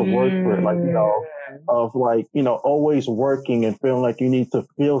there was a word for it, like, of like, always working and feeling like you need to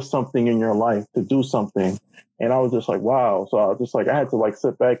feel something in your life to do something. And I was just like, wow. So I was just like, I had to like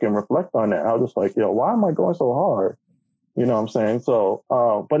sit back and reflect on that. I was just like, why am I going so hard? You know what I'm saying? So,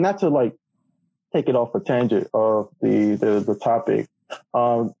 but not to like take it off a tangent of the topic.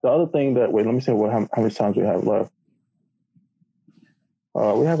 The other thing that, let me see how many times we have left.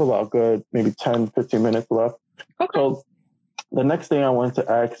 We have about good, maybe 10, 15 minutes left. Okay. So the next thing I wanted to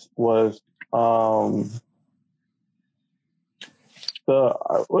ask was, it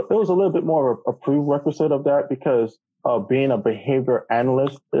was a little bit more of a prerequisite of that because being a behavior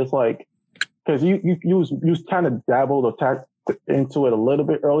analyst is like, because you kind of dabbled or tapped into it a little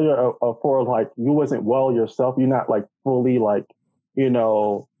bit earlier for like you wasn't well yourself. You're not like fully like,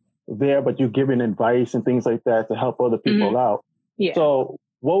 there, but you're giving advice and things like that to help other people out. Yeah. So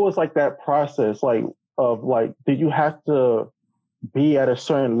what was like that process like of like, did you have to be at a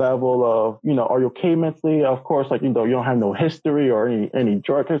certain level of, are you okay mentally? Of course, like, you don't have no history or any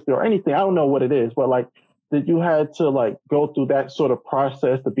drug history or anything. I don't know what it is, but like, did you had to like go through that sort of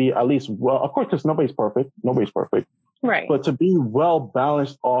process to be at least well, of course, because nobody's perfect. Right. But to be well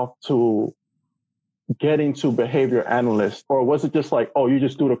balanced off to getting to behavior analyst, or was it just like, oh, you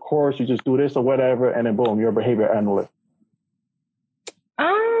just do the course, you just do this or whatever, and then boom, you're a behavior analyst?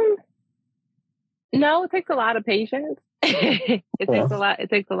 No, it takes a lot of patience. It takes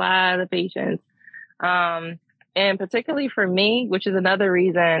a lot of patience. And particularly for me, which is another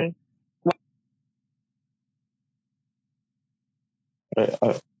reason.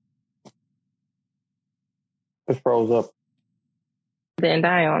 It froze up. Didn't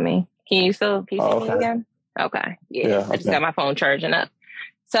die on me. Can you see me again? Okay. Yeah. I just got my phone charging up.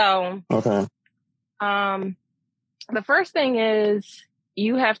 So, okay. The first thing is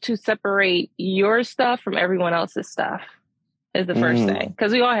you have to separate your stuff from everyone else's stuff is the first thing.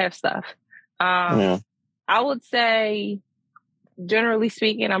 Because we all have stuff. I would say, generally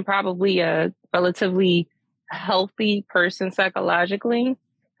speaking, I'm probably a relatively healthy person psychologically,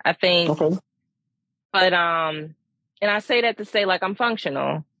 I think. Okay. But, and I say that to say like I'm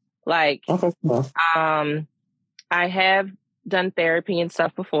functional. Like, I have done therapy and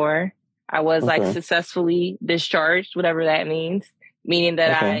stuff before. I was like successfully discharged, whatever that means, meaning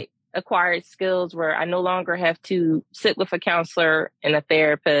that I acquired skills where I no longer have to sit with a counselor and a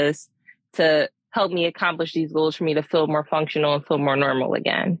therapist to help me accomplish these goals for me to feel more functional and feel more normal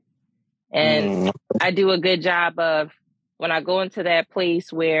again. And I do a good job of when I go into that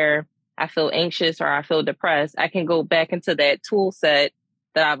place where I feel anxious or I feel depressed, I can go back into that tool set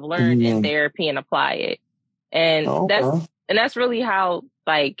that I've learned in therapy and apply it. And that's really how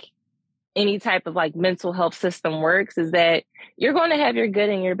like any type of like mental health system works, is that you're going to have your good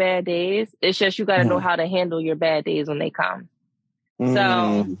and your bad days. It's just you got to know how to handle your bad days when they come.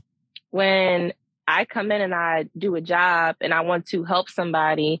 So when I come in and I do a job and I want to help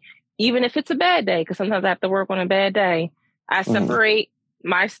somebody, even if it's a bad day, because sometimes I have to work on a bad day, I separate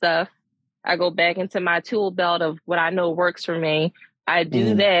my stuff. I go back into my tool belt of what I know works for me. I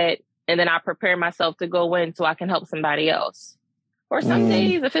do that, and then I prepare myself to go in so I can help somebody else. Or some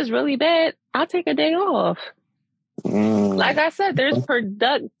days, if it's really bad, I'll take a day off. Like I said, there's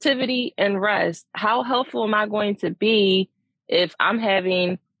productivity and rest. How helpful am I going to be if I'm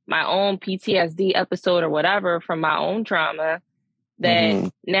having my own PTSD episode or whatever from my own trauma,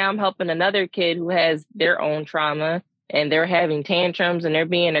 that now I'm helping another kid who has their own trauma and they're having tantrums and they're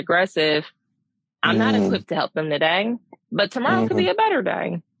being aggressive? I'm not equipped to help them today, but tomorrow could be a better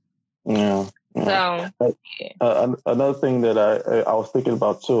day. Yeah. So another thing that I was thinking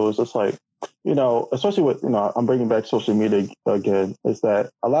about too is just like, you know, especially with, you know, I'm bringing back social media again, is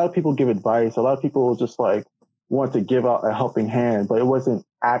that a lot of people give advice. A lot of people just like want to give out a helping hand, but it wasn't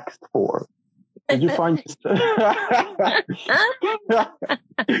asked for. Did you find? I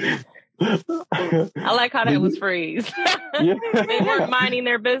like how that was phrased. They weren't minding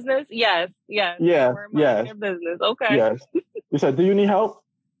their business. Yes. Yeah. They weren't minding their business. Okay. Yes. You said, "Do you need help?"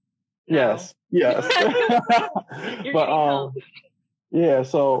 No. Yes. But yeah.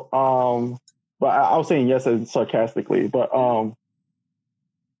 So but I was saying yes sarcastically. But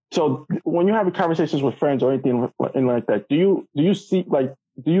so when you're having conversations with friends or anything like that, do you see like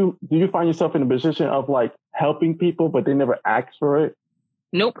do you find yourself in a position of like helping people but they never ask for it?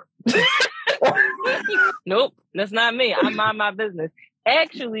 Nope. Nope. That's not me. I mind my business.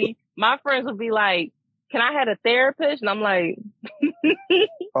 Actually, my friends would be like, "Can I have a therapist?" And I'm like,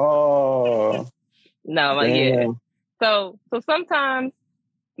 oh no, like, yeah. So sometimes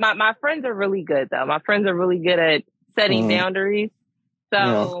my friends are really good though. My friends are really good at setting boundaries.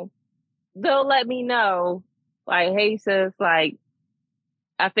 So they'll let me know, like, "Hey sis, like,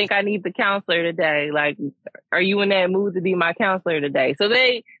 I think I need the counselor today. Like, are you in that mood to be my counselor today?" So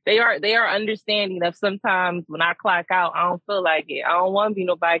they are understanding of sometimes when I clock out, I don't feel like it. I don't want to be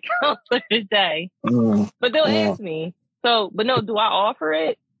nobody's counselor today. But they'll ask me. So, but no, do I offer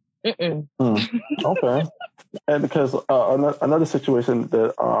it? Okay. And because another situation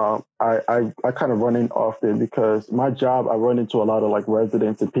that I kind of run in often, because my job, I run into a lot of like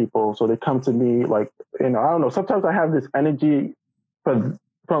residents and people. So they come to me like, you know, I don't know, sometimes I have this energy from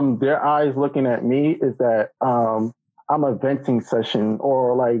their eyes looking at me, is that I'm a venting session,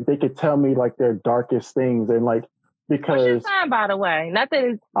 or like they could tell me like their darkest things, and like, because what's your sign, by the way? Not that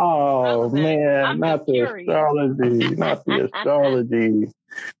it's man, not the astrology, not the astrology.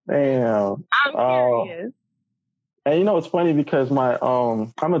 Damn. I'm curious. And you know, it's funny because my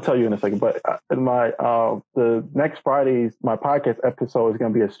I'm gonna tell you in a second, but my the next Friday's my podcast episode is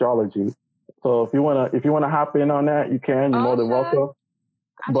gonna be astrology. So if you wanna hop in on that, you can. You're more than welcome.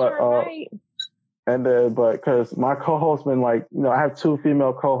 But and then, but because my co-host been like, you know, I have two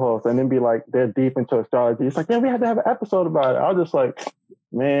female co-hosts, and then be like, they're deep into astrology. It's like, yeah, we had to have an episode about it. I was just like,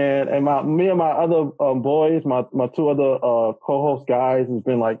 man, and me and my other boys, my two other co-host guys has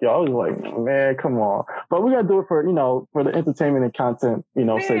been like, yo, I was like, man, come on. But we gotta do it for, you know, for the entertainment and content, you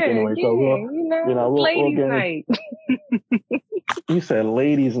know, sake anyway. So we'll get night. You said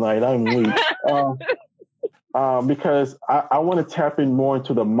ladies' night. I'm weak. Because I want to tap in more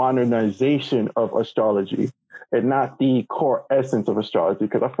into the modernization of astrology and not the core essence of astrology.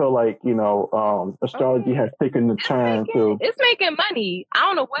 Because I feel like, you know, astrology has taken the turn to... It's making money. I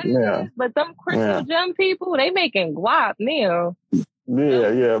don't know what it is, but them crystal gem people, they making guap now.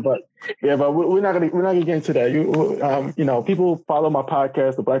 But we're not gonna get into that. You know, people follow my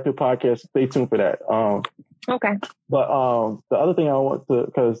podcast, the Black Pill Podcast. Stay tuned for that. Okay. But the other thing I want to,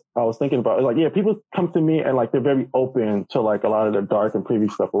 because I was thinking about, is like, yeah, people come to me and like they're very open to like a lot of the dark and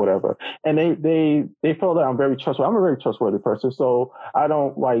previous stuff or whatever, and they feel that I'm very trustworthy. I'm a very trustworthy person, so I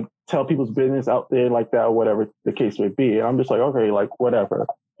don't like tell people's business out there like that or whatever the case may be. And I'm just like, okay, like whatever.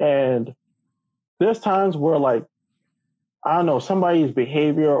 And there's times where like, I don't know, somebody's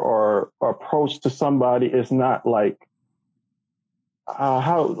behavior or approach to somebody is not like,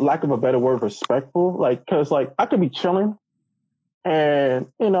 how, lack of a better word, respectful. Like, cause like I could be chilling and,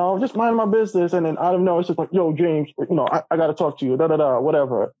 you know, just minding my business. And then out of nowhere, it's just like, yo, James, you know, I got to talk to you,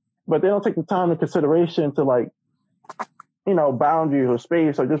 whatever. But they don't take the time and consideration to like, you know, boundaries or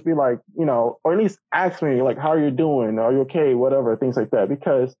space, or just be like, you know, or at least ask me like, how are you doing? Are you okay? Whatever, things like that.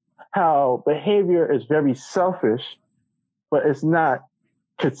 Because how behavior is very selfish, but it's not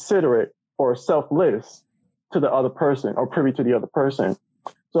considerate or selfless to the other person or privy to the other person.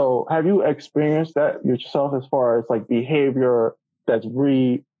 So have you experienced that yourself as far as like behavior that's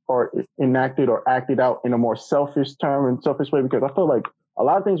or enacted or acted out in a more selfish term and selfish way? Because I feel like a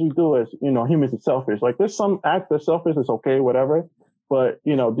lot of things we do as, humans are selfish. Like there's some acts that's selfish, it's okay, whatever. But,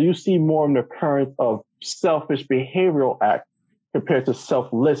 do you see more in the current of selfish behavioral acts compared to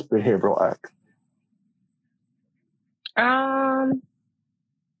selfless behavioral acts?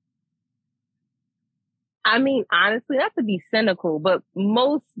 I mean, honestly, not to be cynical, but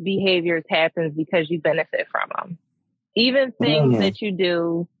most behaviors happens because you benefit from them. Even things that you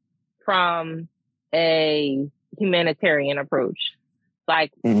do from a humanitarian approach.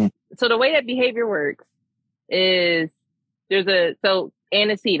 Like, so the way that behavior works is so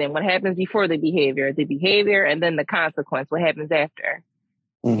antecedent, what happens before the behavior, and then the consequence, what happens after.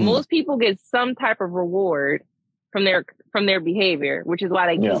 Most people get some type of reward from their behavior, which is why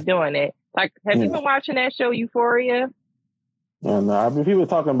they keep doing it. Like, have you been watching that show Euphoria? No, I mean, people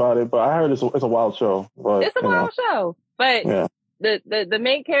talking about it, but I heard it's a wild show. But, it's a wild show, but the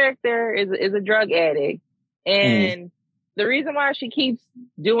main character is a drug addict, and the reason why she keeps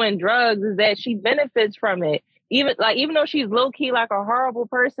doing drugs is that she benefits from it. Even though she's low key like a horrible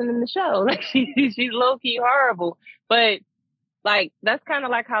person in the show, like she's low key horrible, but like that's kind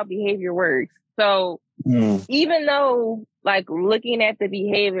of like how behavior works. So even though like looking at the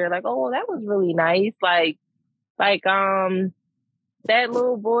behavior, like, oh, well, that was really nice. Like that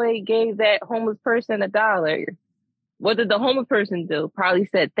little boy gave that homeless person $1. What did the homeless person do? Probably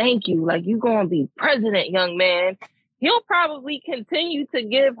said, thank you. Like, you gonna be president, young man. He'll probably continue to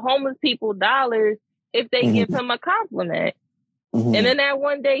give homeless people dollars if they give him a compliment. And then that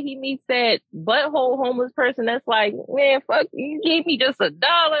one day he meets that butthole homeless person that's like, man, fuck, you gave me just $1.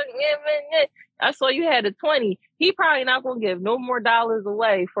 I saw you had a 20. He probably not going to give no more dollars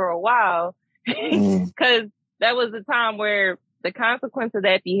away for a while. Cause that was the time where the consequence of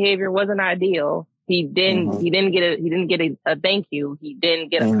that behavior wasn't ideal. He didn't get a thank you. He didn't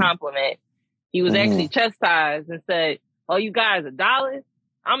get a compliment. He was actually chastised and said, oh, you guys $1?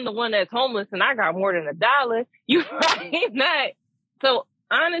 I'm the one that's homeless and I got more than $1. You right not. So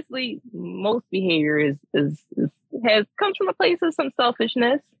honestly, most behavior comes from a place of some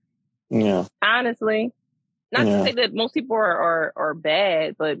selfishness. Yeah. Honestly. Not to say that most people are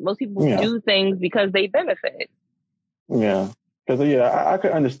bad, but most people do things because they benefit. Yeah. Because I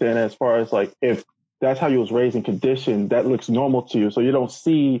could understand that as far as like if that's how you was raised and conditioned, that looks normal to you. So you don't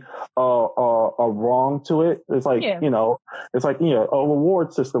see a wrong to it. It's like, it's like, a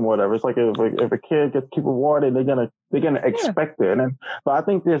reward system, whatever. It's like if a kid gets keep rewarded, they're gonna expect it. But I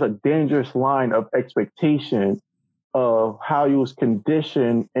think there's a dangerous line of expectation of how you was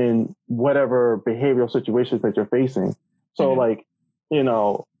conditioned in whatever behavioral situations that you're facing. So like,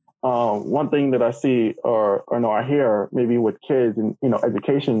 one thing that I see or no, I hear maybe with kids and,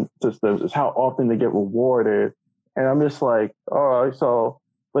 education systems is how often they get rewarded. And I'm just like, all right,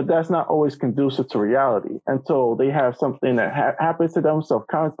 but that's not always conducive to reality until they have something that happens to them,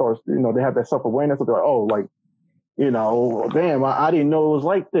 self-conscious, or, they have that self-awareness of like, oh, like, damn, I didn't know it was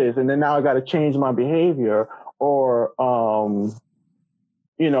like this. And then now I got to change my behavior or,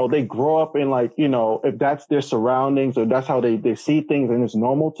 they grow up in like, if that's their surroundings or that's how they see things and it's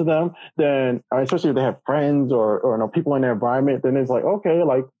normal to them, then especially if they have friends or people in their environment, then it's like, okay,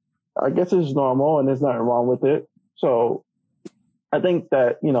 like, I guess it's normal and there's nothing wrong with it. So I think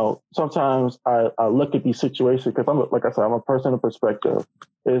that, sometimes I look at these situations because I'm a person of perspective,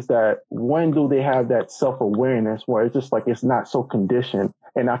 is that when do they have that self-awareness where it's just like, it's not so conditioned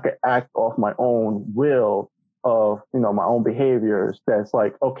and I could act off my own will of, my own behaviors. That's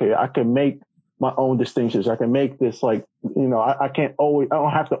like, okay, I can make my own distinctions. I can make this like, I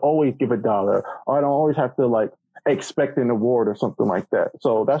don't have to always give $1 or I don't always have to like expect an award or something like that.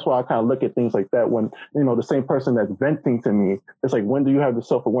 So that's why I kind of look at things like that when, the same person that's venting to me, it's like, when do you have the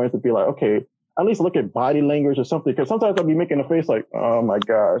self-awareness to be like, okay, at least look at body language or something. Cause sometimes I'll be making a face like, oh my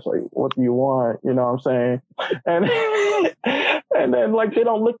gosh, like, what do you want? You know what I'm saying? And then like, they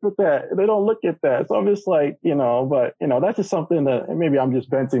don't look at that. They don't look at that. So I'm just like, but that's just something that maybe I'm just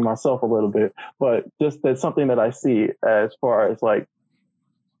venting myself a little bit, but just that's something that I see as far as like,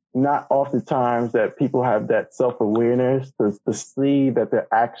 not oftentimes that people have that self-awareness to see that their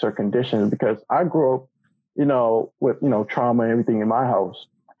acts are conditioned, because I grew up, with, trauma and everything in my house.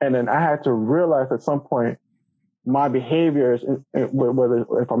 And then I had to realize at some point my behaviors, whether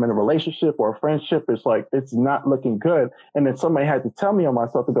if I'm in a relationship or a friendship, it's like, it's not looking good. And then somebody had to tell me on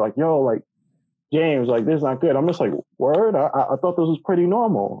myself to be like, yo, like, James, like, this is not good. I'm just like, word? I thought this was pretty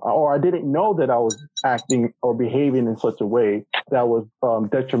normal. Or I didn't know that I was acting or behaving in such a way that was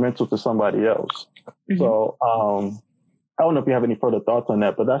detrimental to somebody else. Mm-hmm. So I don't know if you have any further thoughts on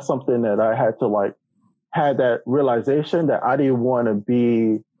that, but that's something that I had to, like, had that realization that I didn't want to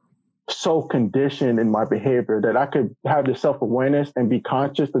be so conditioned in my behavior, that I could have the self-awareness and be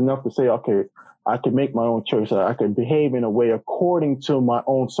conscious enough to say, okay, I could make my own choice. I could behave in a way according to my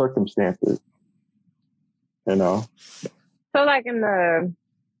own circumstances. You know? So like all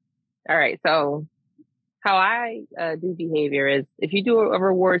right, so how I do behavior is, if you do a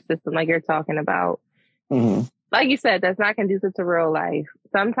reward system like you're talking about, mm-hmm. like you said, that's not conducive to real life.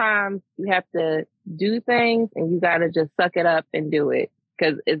 Sometimes you have to do things and you got to just suck it up and do it,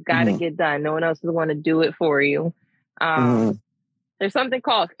 because it's got to mm-hmm. get done. No one else is going to do it for you. Mm-hmm. There's something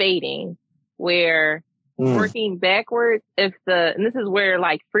called fading, where working backwards, and this is where,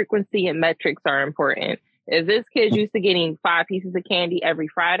 like, frequency and metrics are important. If this kid's used to getting 5 pieces of candy every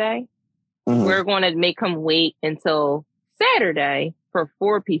Friday, mm-hmm. we're going to make him wait until Saturday for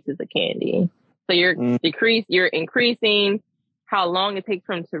 4 pieces of candy. So you're increasing how long it takes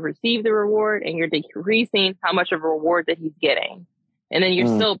for him to receive the reward, and you're decreasing how much of a reward that he's getting. And then you're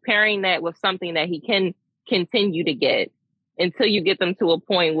still pairing that with something that he can continue to get until you get them to a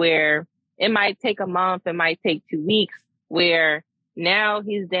point where it might take a month, it might take 2 weeks, where now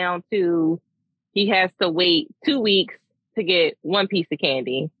he's down to, he has to wait 2 weeks to get 1 piece of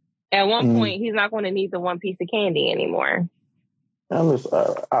candy. At one point, he's not going to need the 1 piece of candy anymore. I'm just,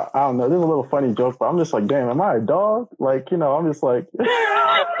 I don't know. This is a little funny joke, but I'm just like, damn, am I a dog? Like, you know, I'm just like.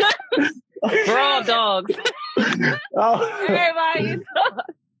 We're all dogs. Everybody is dogs.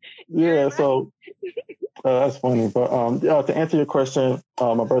 Yeah, so that's funny. But to answer your question,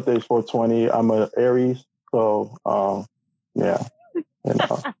 my birthday is 4/20. I'm an Aries, so yeah, you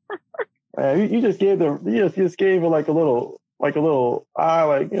know. And you just gave her like a little eye,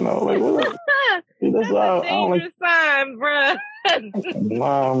 like, you know, like that's a dangerous sign, bro.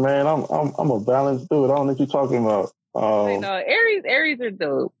 Nah, man, I'm a balanced dude. I don't know what you're talking about. No, Aries are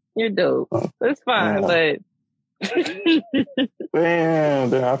dope. You're dope. That's fine, but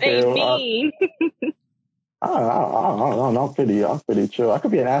damn, I feel. mean. I don't know. I'm pretty chill. I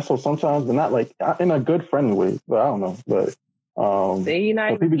could be an asshole sometimes, but not like in a good friendly way. But I don't know. But see, you're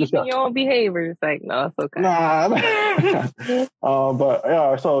not even keeping your own behavior. It's like, no, it's okay. Nah. But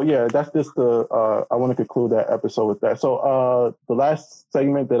yeah, so yeah, that's just I want to conclude that episode with that. So the last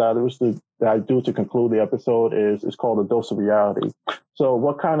segment that I do to conclude the episode is called A Dose of Reality. So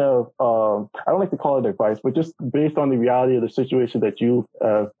what kind of I don't like to call it advice, but just based on the reality of the situation that you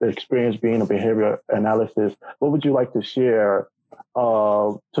experienced being a behavior analyst, what would you like to share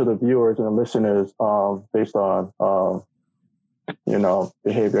to the viewers and the listeners based on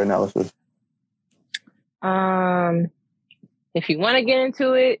behavior analysis? If you want to get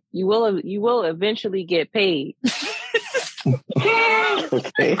into it, you will eventually get paid.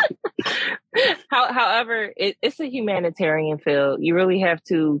 Okay. However, it's a humanitarian field. You really have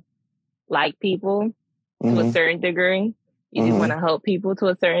to like people to a certain degree. You do want to help people to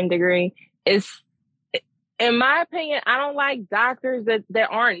a certain degree. It's, in my opinion, I don't like doctors that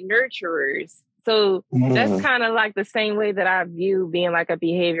aren't nurturers. So that's kind of like the same way that I view being like a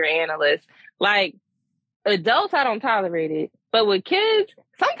behavior analyst. Like, adults, I don't tolerate it. But with kids,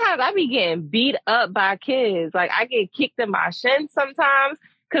 sometimes I be getting beat up by kids. Like, I get kicked in my shins sometimes,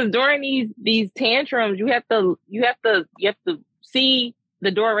 because during these tantrums, you have to see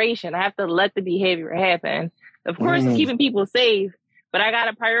the duration. I have to let the behavior happen. Of course, it's keeping people safe, but I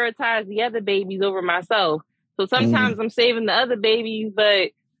gotta prioritize the other babies over myself. So sometimes I'm saving the other babies,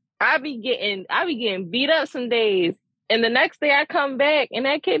 but I be getting beat up some days. And the next day I come back and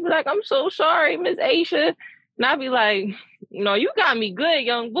that kid be like, "I'm so sorry, Miss Aisha." And I be like, you got me good,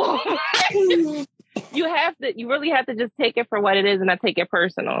 young boy. You really have to just take it for what it is and not take it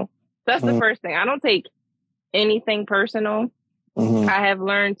personal. That's the first thing. I don't take anything personal. I have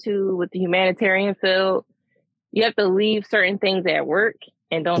learned to, with the humanitarian field, you have to leave certain things at work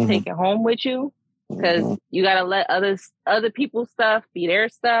and don't take it home with you, because you got to let other people's stuff be their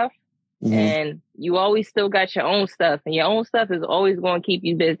stuff. And you always still got your own stuff, and your own stuff is always going to keep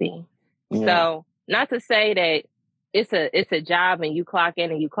you busy. So, not to say that it's a job and you clock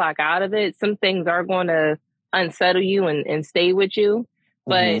in and you clock out of it. Some things are going to unsettle you and stay with you,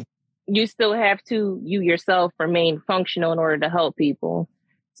 but you still have to, you yourself, remain functional in order to help people.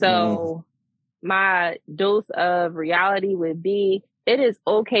 So my dose of reality would be, it is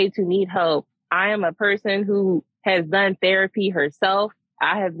okay to need help. I am a person who has done therapy herself.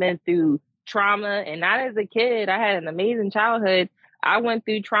 I have been through trauma, and not as a kid. I had an amazing childhood. I went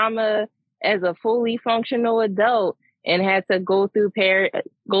through trauma as a fully functional adult and had to go through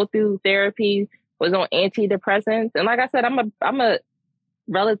therapy, was on antidepressants. And like I said, I'm a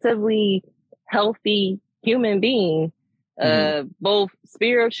relatively healthy human being, both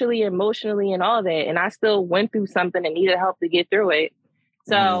spiritually, emotionally, and all that. And I still went through something and needed help to get through it.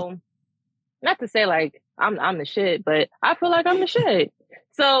 So not to say like I'm the shit, but I feel like I'm the shit.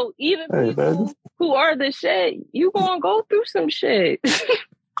 So even people who are the shit, you gonna go through some shit.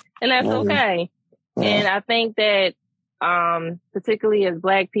 And that's okay. Yeah. And I think that particularly as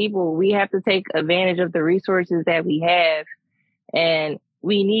Black people, we have to take advantage of the resources that we have. And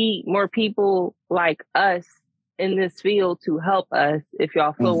we need more people like us in this field to help us, if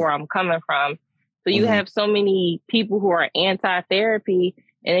y'all feel where I'm coming from. So you have so many people who are anti-therapy,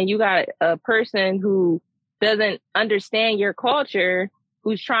 and then you got a person who doesn't understand your culture,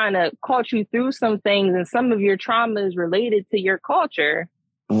 who's trying to coach you through some things, and some of your trauma is related to your culture.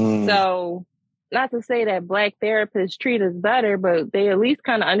 So not to say that Black therapists treat us better, but they at least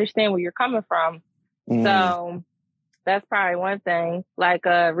kind of understand where you're coming from. So that's probably one thing. Like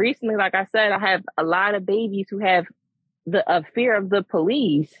recently, like I said, I have a lot of babies who have a fear of the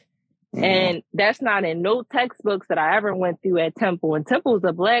police. And that's not in no textbooks that I ever went through at Temple. And Temple's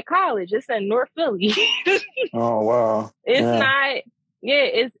a Black college. It's in North Philly. Oh, wow. It's not,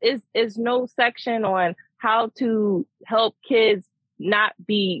 it's no section on how to help kids not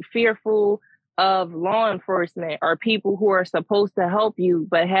be fearful of law enforcement or people who are supposed to help you,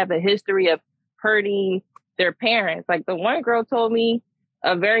 but have a history of hurting their parents. Like the one girl told me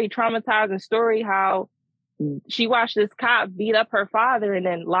a very traumatizing story, how she watched this cop beat up her father and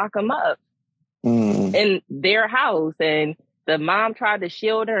then lock him up in their house. And the mom tried to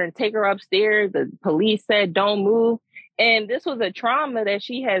shield her and take her upstairs. The police said, don't move. And this was a trauma that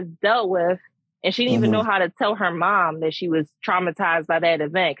she has dealt with. And she didn't even know how to tell her mom that she was traumatized by that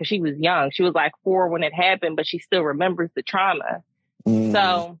event because she was young. She was like 4 when it happened, but she still remembers the trauma.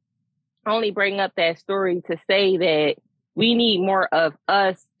 So I only bring up that story to say that we need more of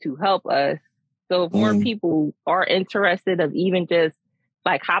us to help us. So if more people are interested of even just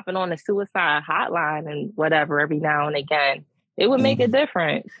like hopping on a suicide hotline and whatever every now and again, it would make a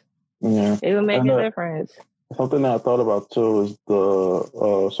difference. Yeah. It would make a difference. Something that I thought about too is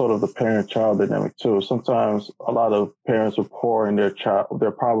the sort of the parent-child dynamic too. Sometimes a lot of parents will pour in their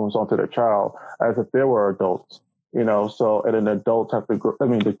problems onto their child as if they were adults, you know. So and then adults have to grow. I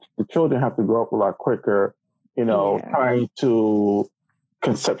mean, the children have to grow up a lot quicker, you know, trying to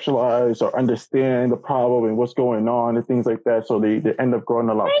conceptualize or understand the problem and what's going on and things like that. So they end up growing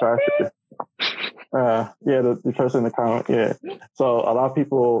a lot faster. The person in the comment, So a lot of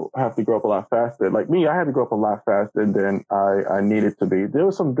people have to grow up a lot faster. Like me, I had to grow up a lot faster than I needed to be. There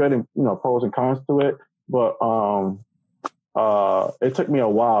was some good, pros and cons to it, but it took me a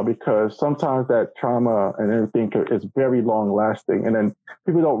while because sometimes that trauma and everything is very long lasting, and then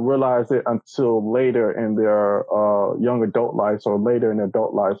people don't realize it until later in their young adult lives or later in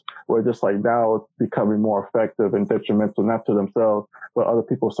adult lives, where just like now it's becoming more effective and detrimental not to themselves but other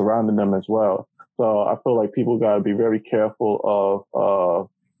people surrounding them as well. So I feel like people got to be very careful of,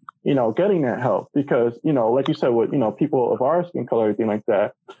 getting that help because, like you said, with, people of our skin color, everything like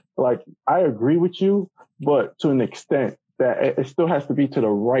that, like I agree with you, but to an extent that it still has to be to the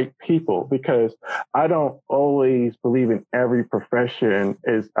right people because I don't always believe in every profession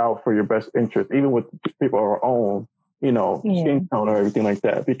is out for your best interest, even with people of our own, skin tone or everything like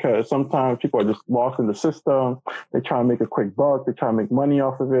that, because sometimes people are just lost in the system. They try to make a quick buck. They try to make money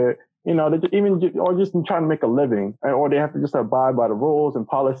off of it. They or just trying to make a living, or they have to just abide by the rules and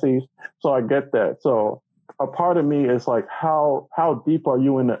policies. So I get that. So a part of me is like, how deep are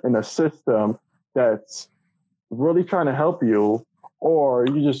you in a system that's really trying to help you, or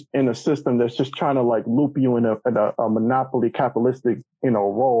you just in a system that's just trying to like loop you in a monopoly capitalistic,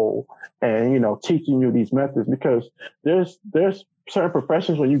 role and, teaching you these methods? Because there's certain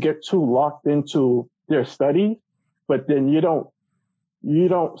professions when you get too locked into their study, but then you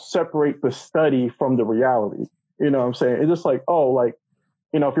don't separate the study from the reality. You know what I'm saying? It's just like,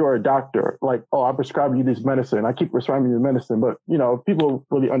 if you're a doctor, like, I prescribe you this medicine. I keep prescribing you medicine. But, people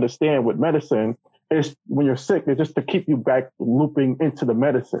really understand with medicine is when you're sick, it's just to keep you back looping into the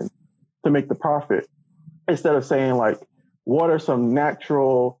medicine to make the profit. Instead of saying like, what are some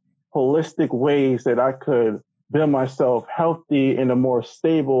natural, holistic ways that I could build myself healthy in a more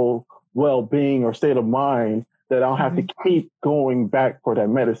stable well-being or state of mind that I don't have to keep going back for that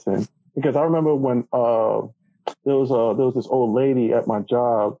medicine. Because I remember when there was this old lady at my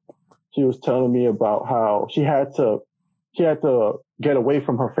job. She was telling me about how she had to get away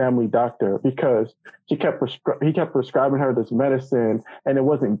from her family doctor because he kept prescribing her this medicine and it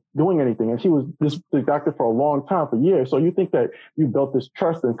wasn't doing anything. And she was the doctor for a long time, for years. So you think that you built this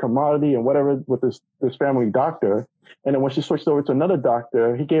trust and commodity and whatever with this family doctor. And then when she switched over to another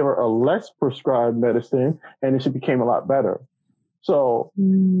doctor, he gave her a less prescribed medicine and then she became a lot better. So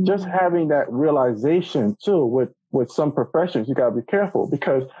just having that realization too with some professions, you got to be careful,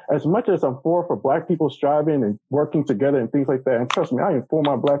 because as much as I'm for Black people striving and working together and things like that, and trust me, I am for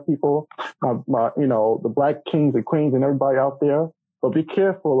my Black people, my the Black kings and queens and everybody out there, but be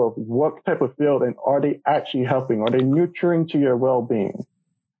careful of what type of field and are they actually helping? Are they nurturing to your well-being?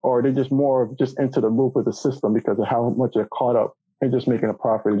 Or are they just more just into the loop of the system because of how much they're caught up in just making a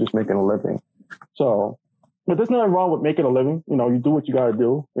profit and just making a living? So, but there's nothing wrong with making a living. You do what you got to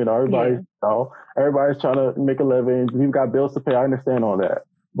do. Everybody's trying to make a living. We've got bills to pay. I understand all that.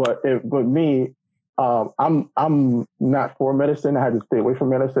 But me, I'm not for medicine. I had to stay away from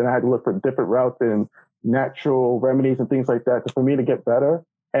medicine. I had to look for different routes and natural remedies and things like that for me to get better.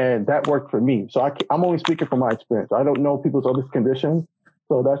 And that worked for me. So I'm only speaking from my experience. I don't know people's other conditions.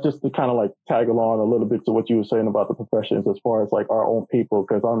 So that's just to kind of like tag along a little bit to what you were saying about the professions as far as like our own people,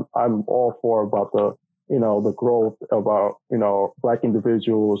 because I'm all for about the growth about, Black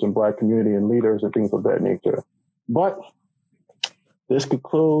individuals and Black community and leaders and things of that nature. But this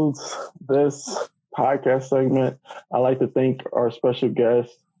concludes this podcast segment. I'd like to thank our special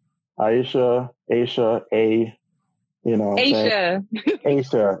guest, Aisha, Aisha.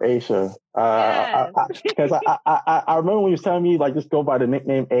 Because I remember when you was telling me, like, just go by the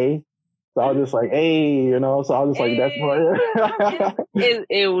nickname A. So I was just like, hey, so I was just like, that's what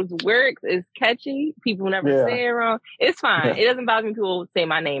it works. It's catchy. People never say it wrong. It's fine. It doesn't bother me people say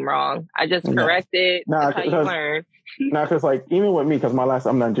my name wrong. I just correct it. That's how you learn. Because like, even with me, because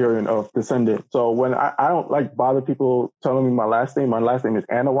I'm Nigerian of descendant. So when I don't like bother people telling me my last name is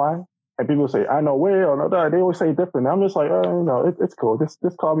Anawai. And people say, I know where or no, they always say different. I'm just like, it's cool. Just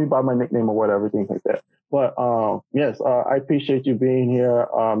call me by my nickname or whatever, things like that. But yes, I appreciate you being here,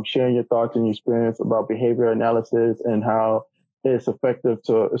 sharing your thoughts and your experience about behavior analysis and how it's effective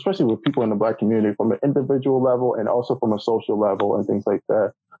to, especially with people in the Black community, from an individual level and also from a social level and things like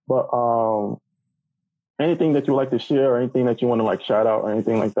that. But anything that you would like to share or anything that you want to like shout out or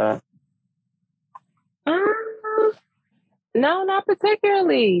anything like that? No, not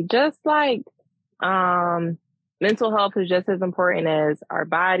particularly. Just like mental health is just as important as our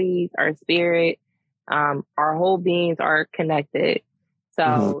bodies, our spirit. Our whole beings are connected.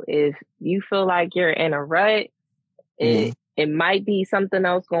 So if you feel like you're in a rut, it might be something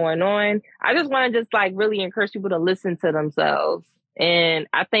else going on. I just want to just like really encourage people to listen to themselves. And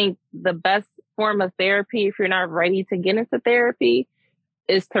I think the best form of therapy, if you're not ready to get into therapy,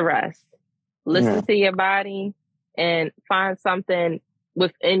 is to rest. Listen to your body and find something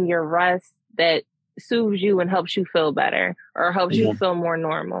within your rest that soothes you and helps you feel better or helps you feel more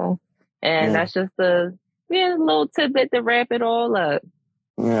normal. And that's just a little tidbit to wrap it all up.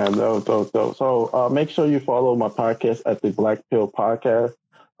 Yeah, dope. So make sure you follow my podcast at the Black Pill Podcast.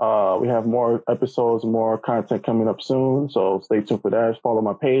 We have more episodes, more content coming up soon. So stay tuned for that. Follow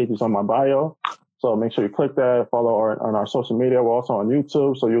my page. It's on my bio. So make sure you click that. Follow on our social media. We're also on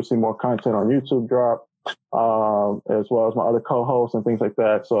YouTube. So you'll see more content on YouTube drop, as well as my other co-hosts and things like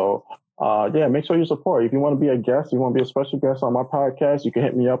that. So make sure you support. If you want to be a guest, you want to be a special guest on my podcast, you can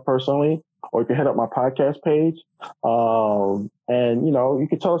hit me up personally, or you can hit up my podcast page. And you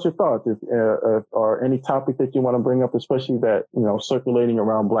can tell us your thoughts if or any topic that you want to bring up, especially that, circulating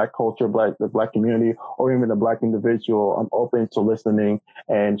around Black culture, the Black community, or even the Black individual. I'm open to listening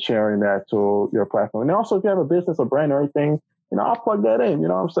and sharing that to your platform. And also if you have a business or brand or anything, I'll plug that in.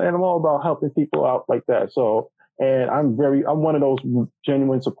 I'm saying? I'm all about helping people out like that. So, and I'm one of those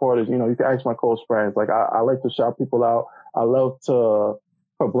genuine supporters. You can ask my close friends. Like I like to shout people out. I love for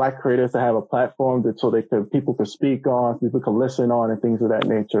Black creators to have a platform so people can speak on, people can listen on, and things of that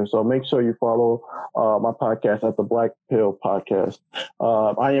nature. So make sure you follow my podcast at the Black Pill Podcast.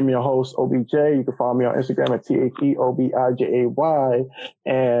 I am your host, OBJ. You can follow me on Instagram at TheObijay,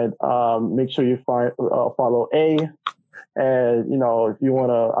 and make sure you follow A. And if you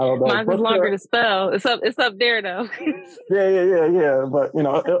want to, I don't know. Mine's longer to spell. It's up there though. Yeah. But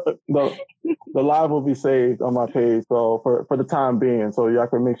the live will be saved on my page. So for the time being, so y'all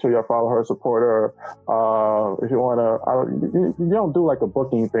can make sure y'all follow her, support her. If you want to, you don't do like a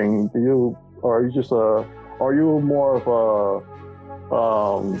booking thing, do you? Or are you just are you more of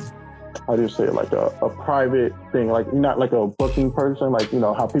how do you say it, like a private thing? Like you're not like a booking person, like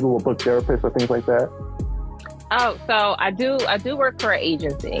how people will book therapists or things like that. Oh, so I do work for an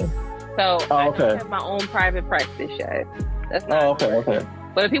agency. So I don't have my own private practice yet. That's not. Oh, okay.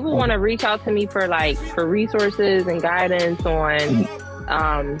 But if people want to reach out to me for resources and guidance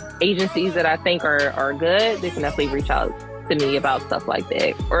on agencies that I think are good, they can definitely reach out to me about stuff like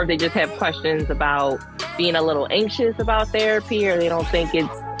that. Or if they just have questions about being a little anxious about therapy, or they don't think it's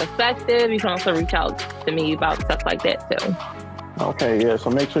effective, you can also reach out to me about stuff like that too. Okay, yeah. So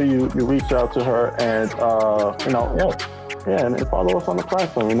make sure you reach out to her and and follow us on the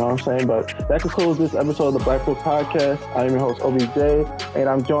platform. You know what I'm saying? But that concludes this episode of the Blackfield Podcast. I am your host OBJ, and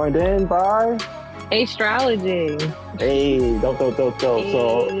I'm joined in by Astrology. Hey, dope.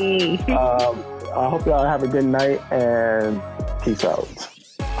 Hey. So, I hope y'all have a good night and peace out.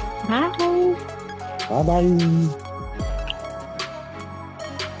 Bye. Bye.